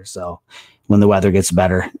earlier. So when the weather gets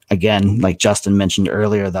better, again, like Justin mentioned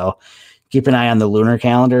earlier, though, keep an eye on the lunar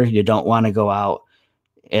calendar. You don't want to go out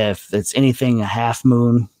if it's anything a half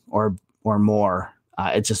moon or more.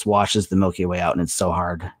 It just washes the Milky Way out, and it's so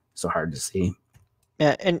hard to see.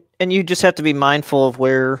 Yeah, and you just have to be mindful of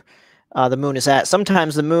where the moon is at.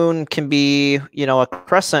 Sometimes the moon can be, a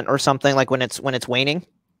crescent or something, like when it's waning,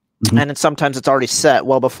 and then sometimes it's already set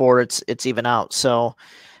well before it's even out. So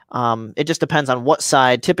it just depends on what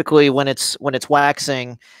side. Typically, when it's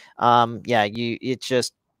waxing, it's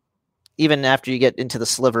just, even after you get into the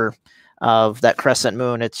sliver of that crescent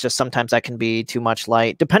moon, it's just sometimes that can be too much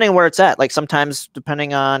light, depending on where it's at. Like sometimes,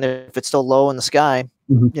 depending on if it's still low in the sky,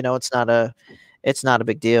 it's not a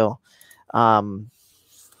big deal.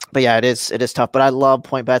 But yeah, it is tough. But I love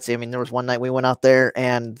Point Betsy. I mean, there was one night we went out there,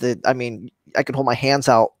 and I could hold my hands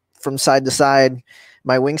out from side to side,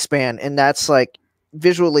 my wingspan, and that's like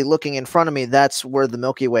visually looking in front of me. That's where the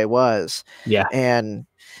Milky Way was. Yeah, and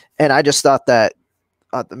I just thought that,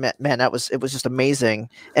 man, it was just amazing,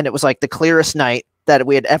 and it was like the clearest night that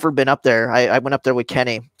we had ever been up there. I went up there with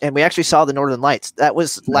Kenny, and we actually saw the Northern Lights. That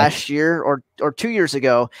was last year or 2 years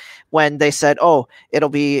ago, when they said, "Oh, it'll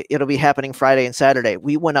be happening Friday and Saturday."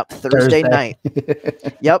 We went up Thursday night.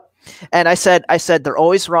 Yep. And I said they're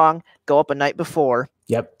always wrong. Go up a night before.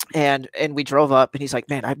 Yep. And we drove up, and he's like,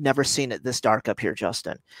 "Man, I've never seen it this dark up here,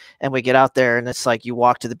 Justin." And we get out there, and it's like you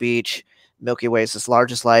walk to the beach. Milky Way is as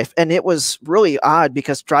large as life, and it was really odd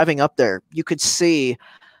because driving up there, you could see,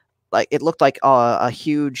 like, it looked like a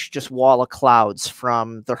huge just wall of clouds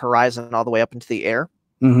from the horizon all the way up into the air.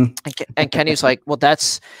 And Kenny's like, well,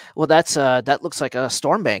 that looks like a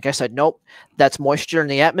storm bank. I said, nope, that's moisture in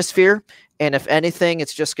the atmosphere. And if anything,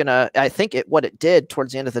 it's just I think what it did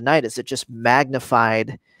towards the end of the night is it just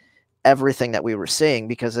magnified everything that we were seeing,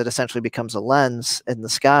 because it essentially becomes a lens in the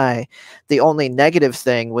sky. The only negative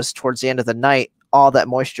thing was towards the end of the night, all that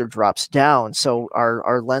moisture drops down. So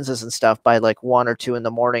our lenses and stuff by like 1 or 2 in the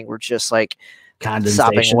morning were just like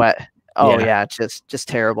sopping wet. Oh yeah, just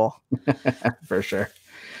terrible. For sure.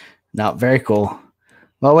 No, very cool.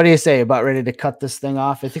 Well, what do you say? About ready to cut this thing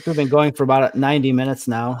off? I think we've been going for about 90 minutes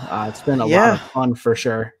now. It's been a lot of fun for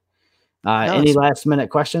sure. Any last minute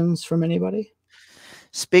questions from anybody?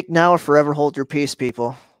 Speak now or forever hold your peace,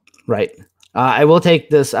 people. Right. I will take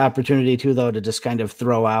this opportunity too, though, to just kind of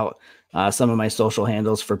throw out some of my social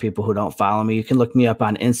handles for people who don't follow me. You can look me up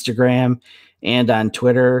on Instagram and on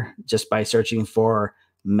Twitter just by searching for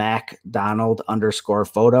MacDonald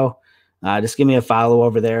 _photo. just give me a follow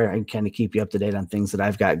over there. I can kind of keep you up to date on things that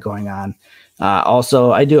I've got going on.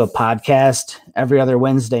 Also, I do a podcast every other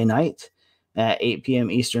Wednesday night at 8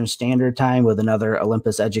 p.m. Eastern Standard Time with another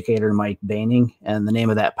Olympus educator, Mike Baining. And the name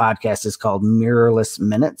of that podcast is called Mirrorless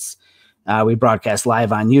Minutes. We broadcast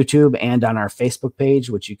live on YouTube and on our Facebook page,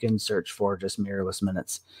 which you can search for just Mirrorless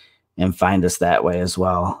Minutes and find us that way as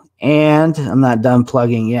well. And I'm not done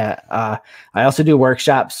plugging yet. I also do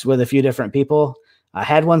workshops with a few different people. I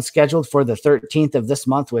had one scheduled for the 13th of this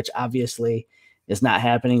month, which obviously is not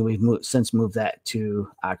happening. We've since moved that to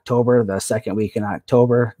October, the second week in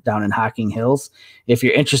October, down in Hocking Hills. If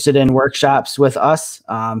you're interested in workshops with us,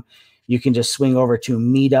 you can just swing over to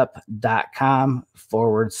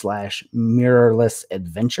meetup.com/mirrorless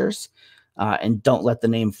adventures. And don't let the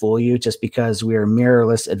name fool you. Just because we're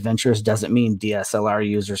Mirrorless Adventures doesn't mean DSLR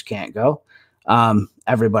users can't go.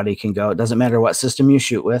 Everybody can go. It doesn't matter what system you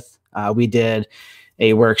shoot with. We did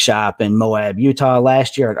a workshop in Moab, Utah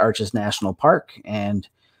last year at Arches National Park, and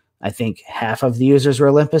I think half of the users were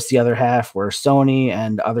Olympus. The other half were Sony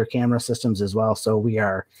and other camera systems as well. So we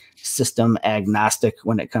are system agnostic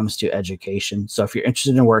when it comes to education. So if you're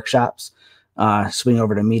interested in workshops, swing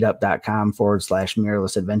over to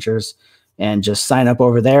meetup.com/mirrorless adventures and just sign up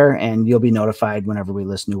over there, and you'll be notified whenever we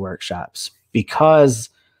list new workshops. Because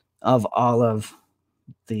of all of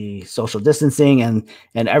the social distancing and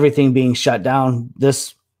everything being shut down,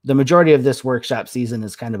 the majority of this workshop season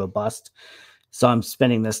is kind of a bust. So I'm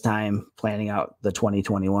spending this time planning out the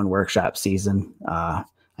 2021 workshop season. I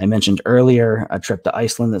mentioned earlier a trip to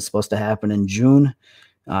Iceland that's supposed to happen in June.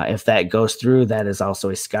 If that goes through, that is also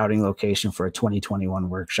a scouting location for a 2021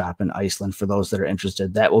 workshop in Iceland for those that are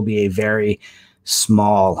interested. That will be a very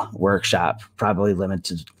small workshop, probably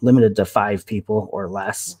limited to 5 people or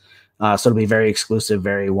less. So it'll be very exclusive,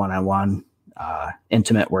 very one-on-one,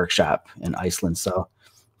 intimate workshop in Iceland. So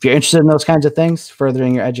if you're interested in those kinds of things,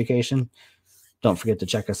 furthering your education, don't forget to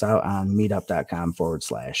check us out on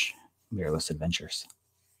meetup.com/mirrorless adventures.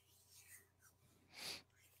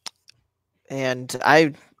 And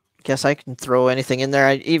I guess I can throw anything in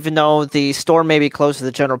there. Even though the store may be closed to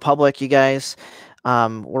the general public, you guys,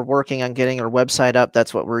 we're working on getting our website up.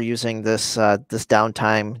 That's what we're using this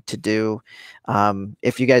downtime to do.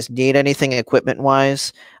 If you guys need anything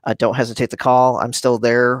equipment-wise, don't hesitate to call. I'm still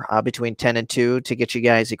there between 10 and 2 to get you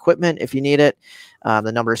guys equipment if you need it.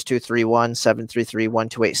 The number is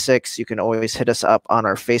 231-733-1286. You can always hit us up on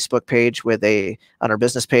our Facebook page on our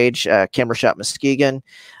business page, Camera Shop Muskegon.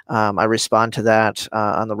 I respond to that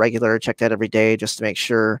on the regular. Check that every day just to make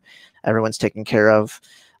sure everyone's taken care of.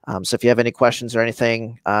 So if you have any questions or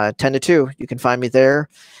anything, 10 to 2, you can find me there.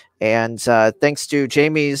 And thanks to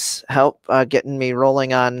Jamie's help getting me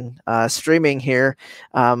rolling on streaming here,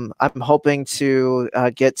 I'm hoping to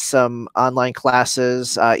get some online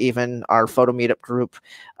classes, even our photo meetup group,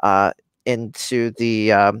 into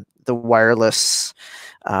the wireless.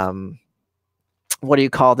 What do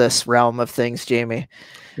you call this realm of things, Jamie?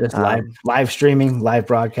 Just live streaming, live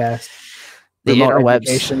broadcast, the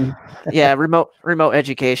interwebs. Yeah, remote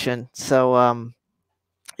education. So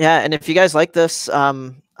yeah, and if you guys like this,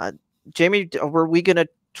 Jamie, were we gonna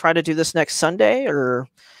try to do this next Sunday or?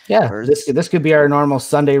 Yeah, this could be our normal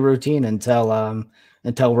Sunday routine until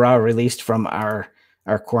we're all released from our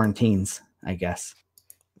quarantines, I guess.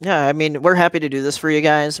 Yeah, I mean, we're happy to do this for you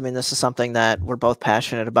guys. I mean, this is something that we're both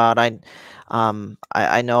passionate about. I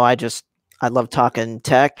know I love talking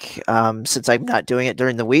tech. Since I'm not doing it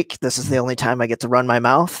during the week, this is the only time I get to run my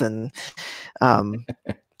mouth, and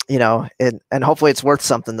you know, and hopefully it's worth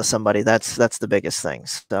something to somebody. That's the biggest thing.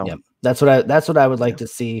 So yep. That's what I would like to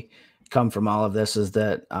see come from all of this, is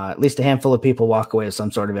that at least a handful of people walk away with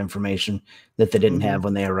some sort of information that they didn't have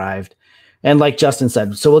when they arrived. And like Justin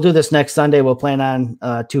said, so we'll do this next Sunday. We'll plan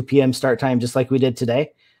on 2 p.m. start time, just like we did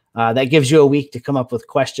today. That gives you a week to come up with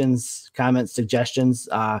questions, comments, suggestions,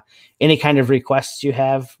 any kind of requests you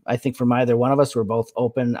have. I think from either one of us, we're both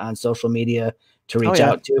open on social media to reach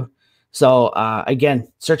out to. So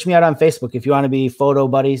again, search me out on Facebook. If you want to be photo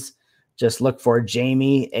buddies, just look for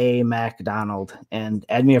Jamie A. MacDonald and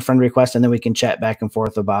add me a friend request, and then we can chat back and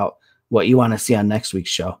forth about what you want to see on next week's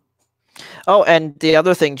show. Oh, and the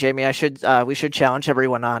other thing, Jamie, we should challenge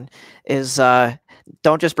everyone on is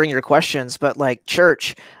don't just bring your questions, but like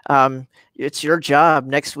church. It's your job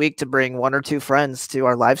next week to bring 1 or 2 friends to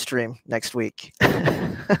our live stream next week.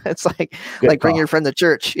 It's like bring your friend to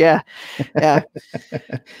church. Yeah. Yeah.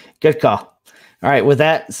 Good call. All right. With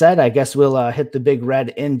that said, I guess we'll hit the big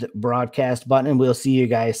red end broadcast button, and we'll see you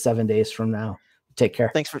guys 7 days from now. Take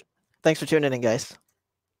care. Thanks for tuning in, guys.